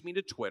introduced me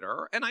to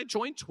Twitter, and I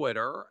joined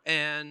Twitter.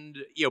 And,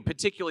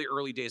 particularly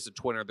early days of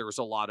Twitter, there was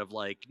a lot of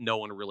like, no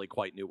one really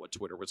quite knew what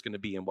Twitter was going to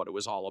be and what it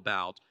was all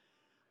about.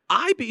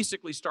 I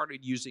basically started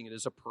using it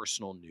as a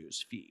personal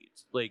news feed.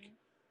 Like,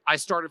 I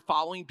started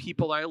following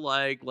people I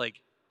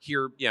like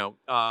here,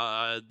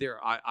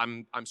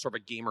 I'm sort of a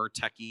gamer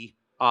techie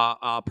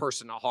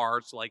person at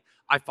heart. So like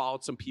I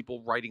followed some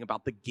people writing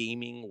about the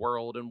gaming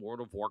world and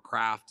World of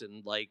Warcraft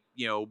and like,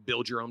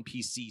 build your own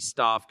PC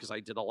stuff because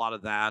I did a lot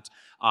of that.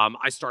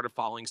 I started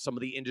following some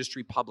of the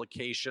industry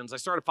publications. I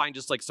started finding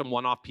just like some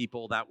one-off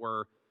people that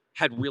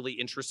had really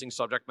interesting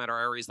subject matter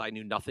areas that I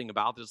knew nothing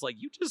about. It's like,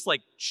 you just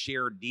like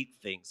share neat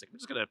things. Like I'm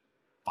just going to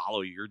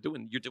follow you.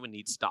 You're doing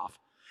neat stuff.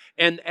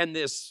 And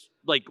this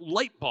like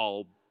light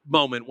bulb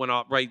moment went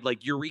off, right?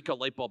 Like eureka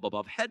light bulb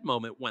above head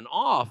moment went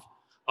off.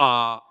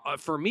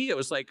 For me, it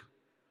was like,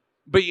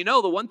 but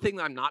the one thing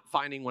that I'm not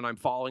finding when I'm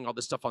following all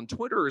this stuff on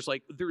Twitter is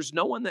like, there's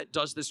no one that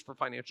does this for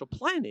financial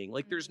planning.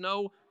 Like there's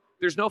no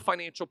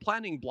financial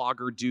planning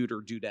blogger dude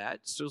or dudette.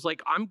 So it's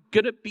like, I'm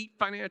going to beat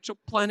financial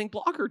planning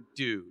blogger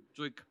dude.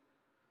 Like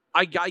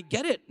I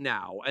get it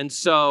now. And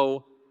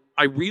so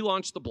I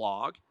relaunched the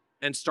blog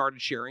and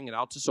started sharing it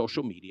out to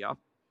social media.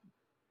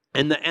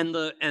 And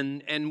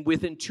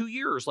within 2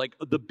 years, like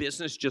the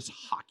business just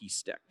hockey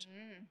sticked.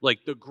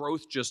 Like the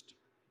growth just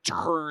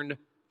turned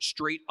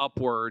straight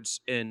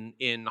upwards in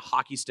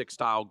hockey stick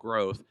style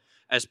growth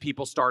as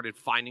people started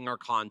finding our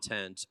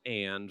content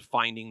and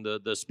finding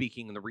the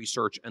speaking and the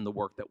research and the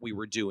work that we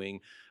were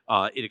doing.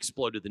 It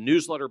exploded the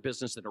newsletter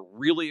business, and it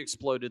really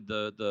exploded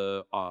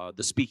the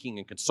speaking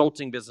and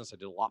consulting business. I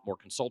did a lot more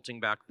consulting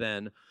back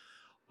then.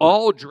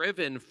 All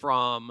driven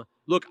from,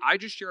 look, I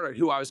just shared out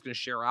who I was going to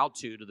share out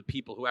to the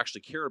people who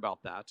actually cared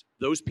about that.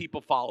 Those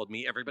people followed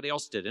me. Everybody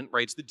else didn't,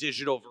 right? It's the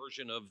digital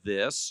version of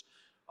this,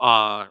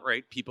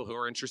 right? People who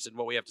are interested in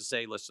what we have to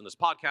say, listen to this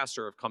podcast,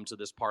 or have come to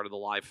this part of the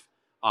live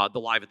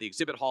at the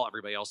exhibit hall.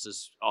 Everybody else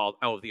is all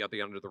at the other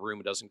end of the room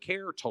and doesn't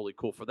care. Totally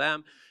cool for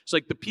them. It's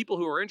like the people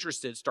who are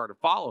interested started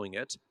following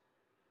it.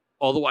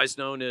 Otherwise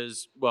known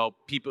as, well,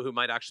 people who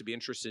might actually be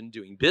interested in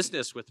doing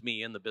business with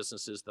me and the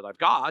businesses that I've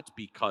got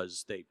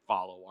because they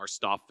follow our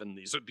stuff and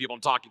these are the people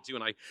I'm talking to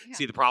and I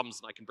see the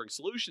problems and I can bring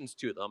solutions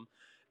to them.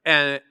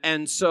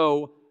 And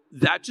so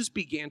that just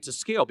began to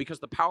scale because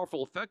the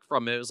powerful effect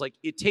from it is like,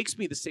 it takes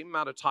me the same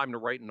amount of time to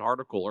write an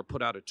article or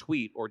put out a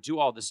tweet or do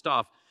all this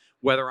stuff,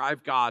 whether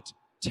I've got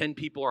 10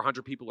 people or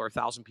 100 people or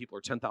 1,000 people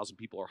or 10,000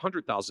 people or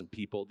 100,000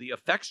 people, the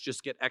effects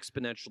just get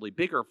exponentially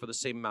bigger for the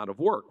same amount of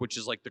work, which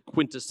is like the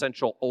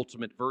quintessential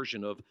ultimate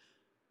version of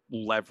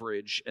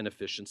leverage and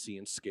efficiency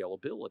and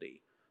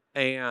scalability.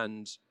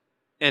 And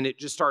it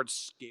just starts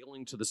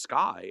scaling to the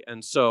sky.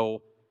 And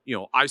so,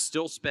 I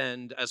still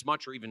spend as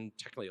much or even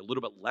technically a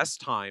little bit less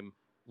time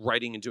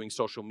writing and doing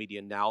social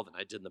media now than I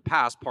did in the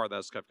past. Part of that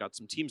is I've got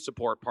some team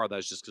support. Part of that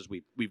is just because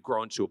we've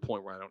grown to a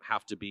point where I don't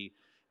have to be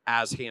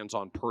as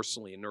hands-on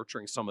personally and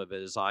nurturing some of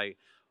it as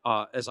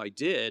I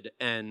did.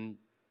 And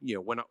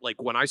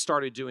when I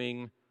started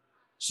doing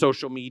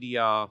social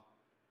media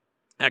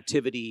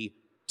activity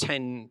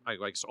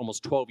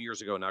almost 12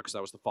 years ago now, because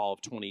that was the fall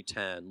of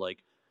 2010,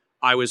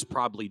 I was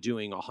probably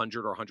doing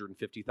 $100,000 or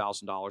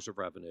 $150,000 of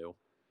revenue.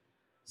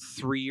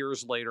 3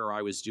 years later,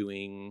 I was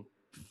doing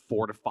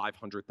 $400,000 to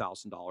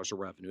 $500,000 of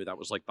revenue. That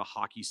was like the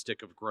hockey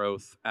stick of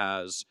growth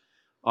as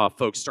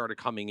folks started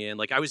coming in.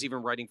 I was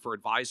even writing for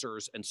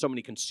advisors, and so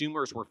many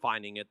consumers were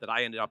finding it that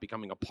I ended up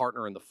becoming a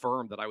partner in the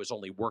firm that I was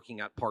only working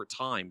at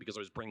part-time because I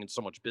was bringing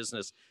so much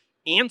business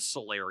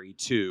ancillary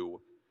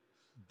to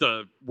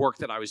the work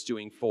that I was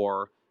doing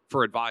for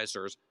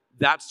advisors.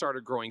 That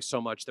started growing so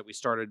much that we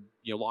started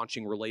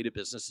launching related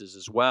businesses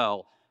as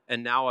well.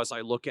 And now as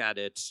I look at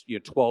it,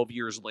 12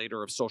 years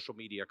later of social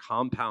media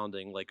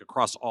compounding,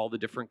 across all the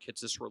different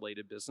Kitces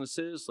related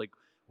businesses,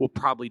 we'll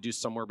probably do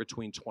somewhere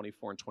between $24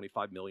 and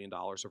 $25 million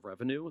of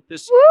revenue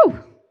this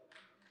year.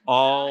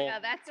 Woo!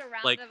 That's a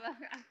round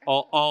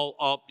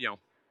of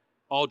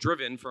all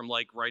driven from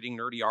writing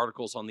nerdy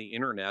articles on the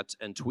internet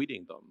and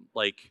tweeting them.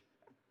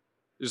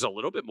 There's a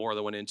little bit more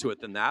that went into it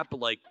than that, but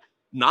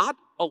not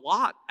a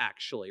lot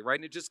actually, right?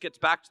 And it just gets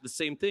back to the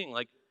same thing.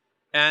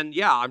 And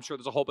yeah, I'm sure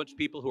there's a whole bunch of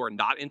people who are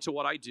not into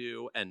what I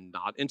do and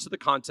not into the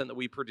content that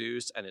we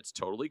produce, and it's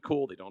totally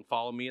cool. They don't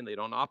follow me and they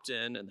don't opt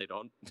in and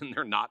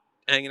they're not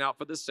hanging out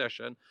for this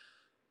session.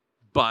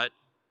 But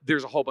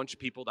there's a whole bunch of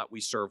people that we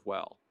serve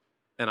well.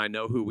 And I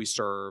know who we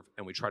serve,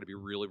 and we try to be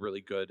really,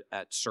 really good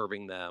at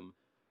serving them.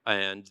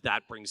 And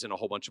that brings in a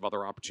whole bunch of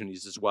other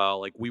opportunities as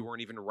well. We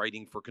weren't even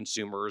writing for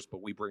consumers,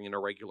 but we bring in a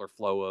regular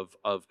flow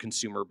of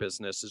consumer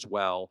business as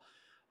well.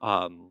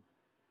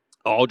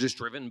 All just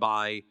driven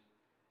by,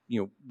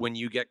 when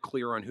you get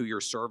clear on who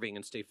you're serving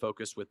and stay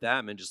focused with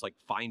them and just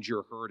find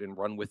your herd and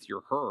run with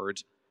your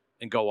herd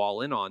and go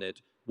all in on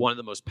it. One of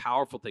the most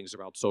powerful things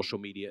about social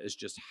media is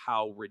just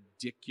how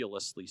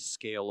ridiculously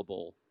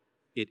scalable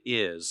it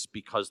is,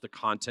 because the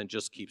content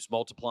just keeps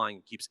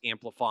multiplying, keeps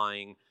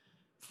amplifying.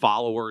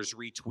 Followers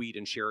retweet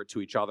and share it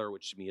to each other,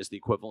 which to me is the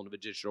equivalent of a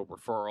digital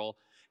referral.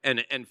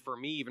 And for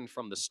me, even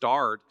from the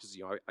start, because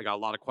I got a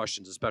lot of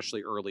questions,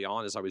 especially early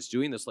on as I was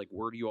doing this,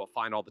 where do you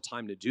find all the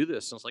time to do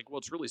this? And it's well,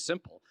 it's really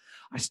simple.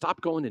 I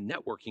stopped going to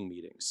networking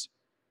meetings.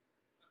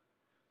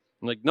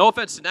 I'm no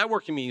offense to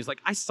networking meetings,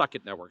 I suck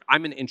at network.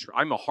 I'm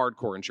a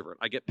hardcore introvert.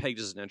 I get pegged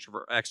as an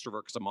extrovert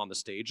because I'm on the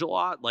stage a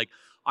lot.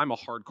 I'm a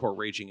hardcore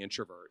raging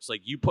introvert. It's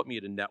you put me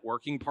at a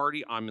networking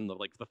party, I'm in the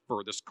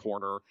furthest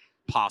corner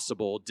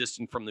possible,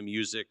 distant from the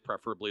music,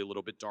 preferably a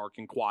little bit dark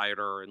and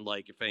quieter. And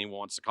if anyone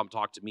wants to come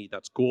talk to me,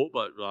 that's cool,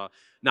 but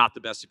not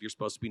the best if you're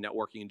supposed to be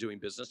networking and doing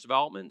business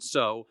development.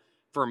 So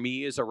for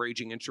me as a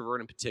raging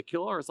introvert in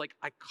particular, it's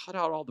I cut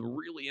out all the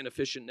really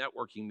inefficient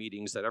networking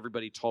meetings that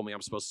everybody told me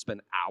I'm supposed to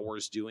spend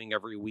hours doing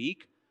every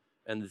week.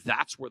 And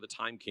that's where the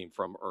time came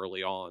from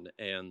early on.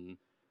 And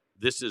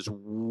this is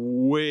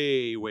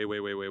way, way, way,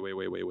 way, way, way,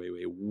 way, way, way,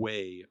 way,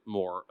 way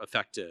more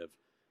effective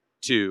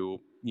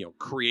to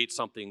create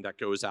something that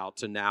goes out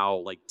to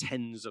now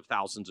tens of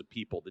thousands of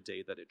people the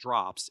day that it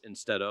drops,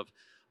 instead of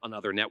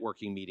another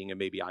networking meeting and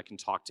maybe I can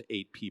talk to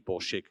 8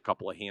 people, shake a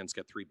couple of hands,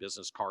 get 3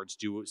 business cards,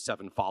 do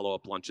 7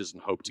 follow-up lunches,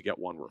 and hope to get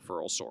 1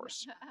 referral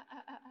source.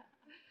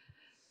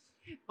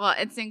 Well,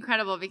 it's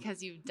incredible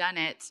because you've done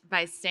it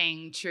by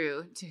staying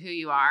true to who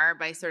you are,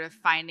 by sort of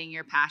finding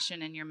your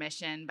passion and your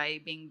mission, by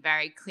being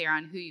very clear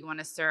on who you want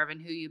to serve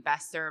and who you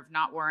best serve,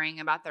 not worrying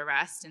about the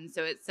rest. And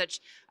so it's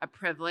such a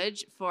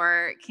privilege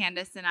for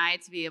Candace and I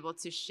to be able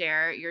to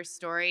share your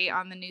story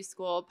on the New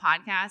School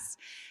podcast.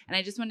 And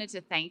I just wanted to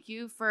thank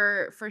you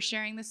for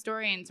sharing the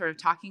story and sort of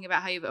talking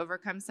about how you've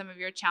overcome some of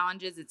your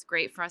challenges. It's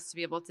great for us to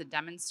be able to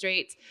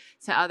demonstrate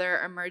to other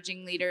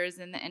emerging leaders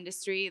in the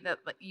industry that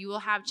you will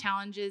have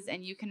challenges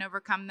and you can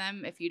overcome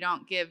them if you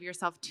don't give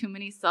yourself too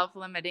many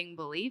self-limiting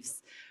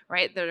beliefs,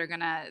 right, that are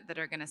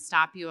gonna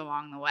stop you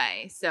along the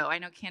way. So I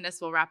know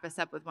Candace will wrap us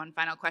up with one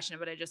final question,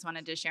 but I just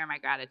wanted to share my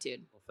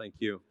gratitude. Well, thank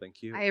you.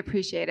 I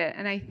appreciate it.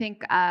 And I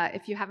think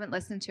if you haven't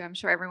listened to, I'm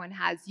sure everyone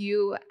has,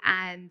 you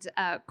and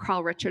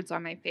Carl Richards are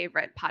my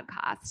favorite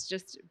podcasts.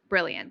 Just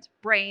brilliant.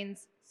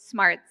 Brains,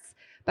 smarts,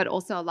 but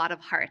also a lot of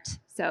heart.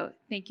 So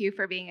thank you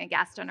for being a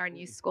guest on our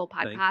New School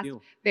podcast. Thank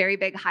you. Very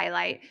big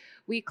highlight.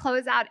 We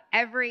close out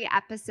every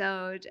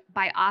episode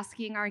by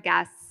asking our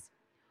guests,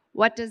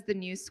 what does the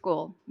New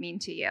School mean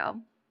to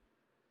you?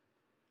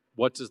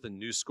 What does the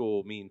New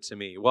School mean to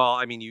me? Well,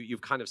 I mean,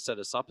 you've kind of set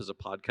us up as a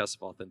podcast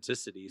of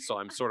authenticity, so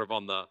I'm sort of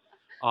on the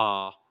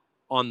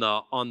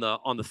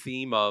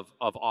theme of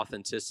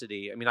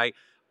authenticity. I mean,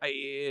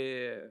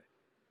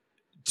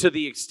 to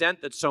the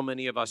extent that so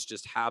many of us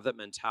just have that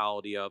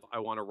mentality of, I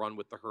want to run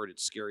with the herd,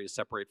 it's scary to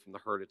separate from the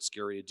herd, it's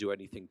scary to do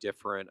anything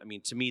different. I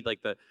mean, to me,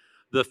 like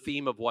the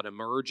theme of what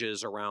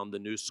emerges around the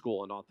new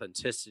school and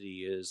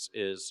authenticity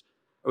is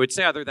I would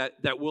say either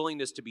that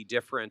willingness to be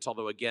different,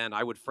 although again,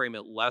 I would frame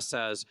it less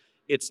as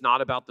it's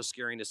not about the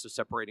scariness of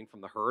separating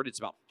from the herd. It's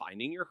about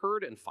finding your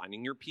herd and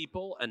finding your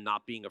people and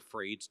not being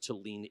afraid to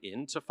lean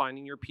into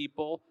finding your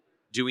people,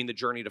 doing the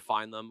journey to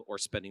find them or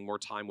spending more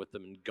time with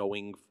them and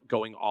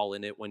going all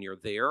in it when you're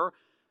there.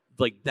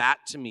 Like that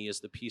to me is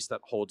the piece that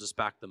holds us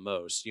back the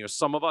most. You know,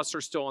 some of us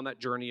are still on that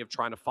journey of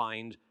trying to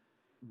find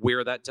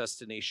where that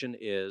destination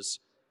is.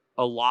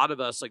 A lot of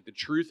us, like the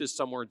truth is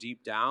somewhere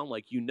deep down,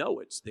 like, you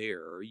know, it's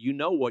there. You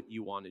know what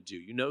you want to do.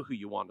 You know who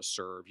you want to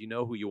serve. You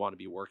know who you want to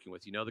be working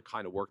with. You know the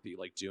kind of work that you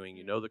like doing.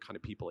 You know the kind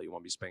of people that you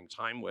want to be spending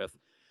time with.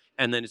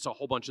 And then it's a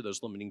whole bunch of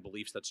those limiting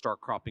beliefs that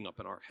start cropping up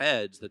in our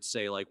heads that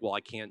say like, well,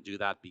 I can't do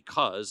that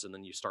because, and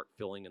then you start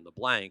filling in the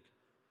blank.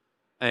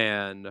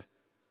 And,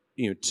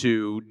 you know,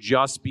 to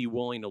just be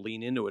willing to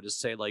lean into it is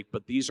say like,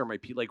 but these are my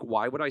people. Like,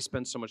 why would I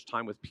spend so much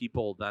time with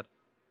people that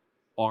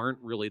aren't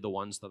really the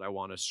ones that I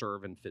want to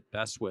serve and fit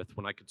best with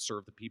when I could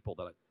serve the people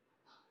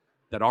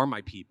that are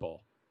my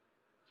people?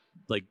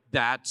 Like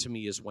that to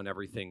me is when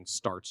everything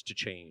starts to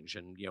change.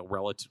 And, you know,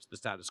 relative to the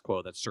status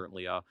quo, that's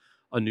certainly a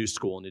new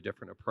school and a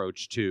different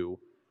approach to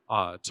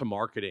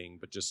marketing.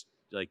 But just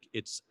like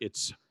it's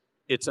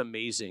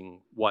amazing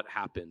what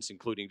happens,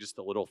 including just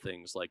the little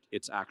things. Like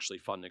it's actually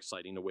fun and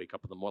exciting to wake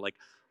up in the morning. Like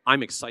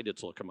I'm excited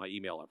to look at my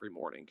email every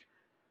morning,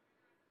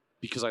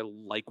 because I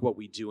like what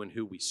we do and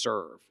who we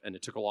serve. And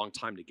it took a long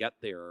time to get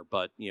there.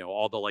 But, you know,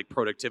 all the like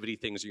productivity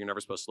things, you're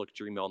never supposed to look at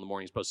your email in the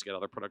morning. You're supposed to get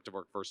other productive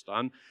work first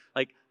done.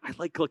 Like, I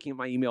like looking at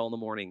my email in the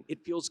morning.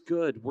 It feels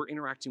good. We're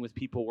interacting with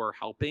people we're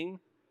helping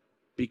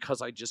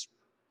because I just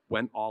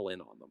went all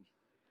in on them.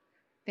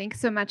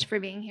 Thanks so much for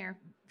being here,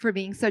 for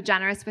being so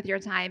generous with your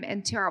time.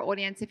 And to our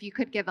audience, if you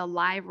could give a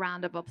live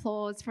round of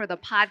applause for the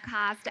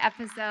podcast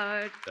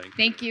episode.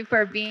 Thank you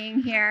for being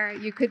here.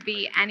 You could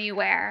be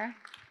anywhere.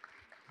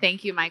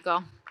 Thank you,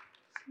 Michael.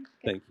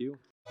 Thank you.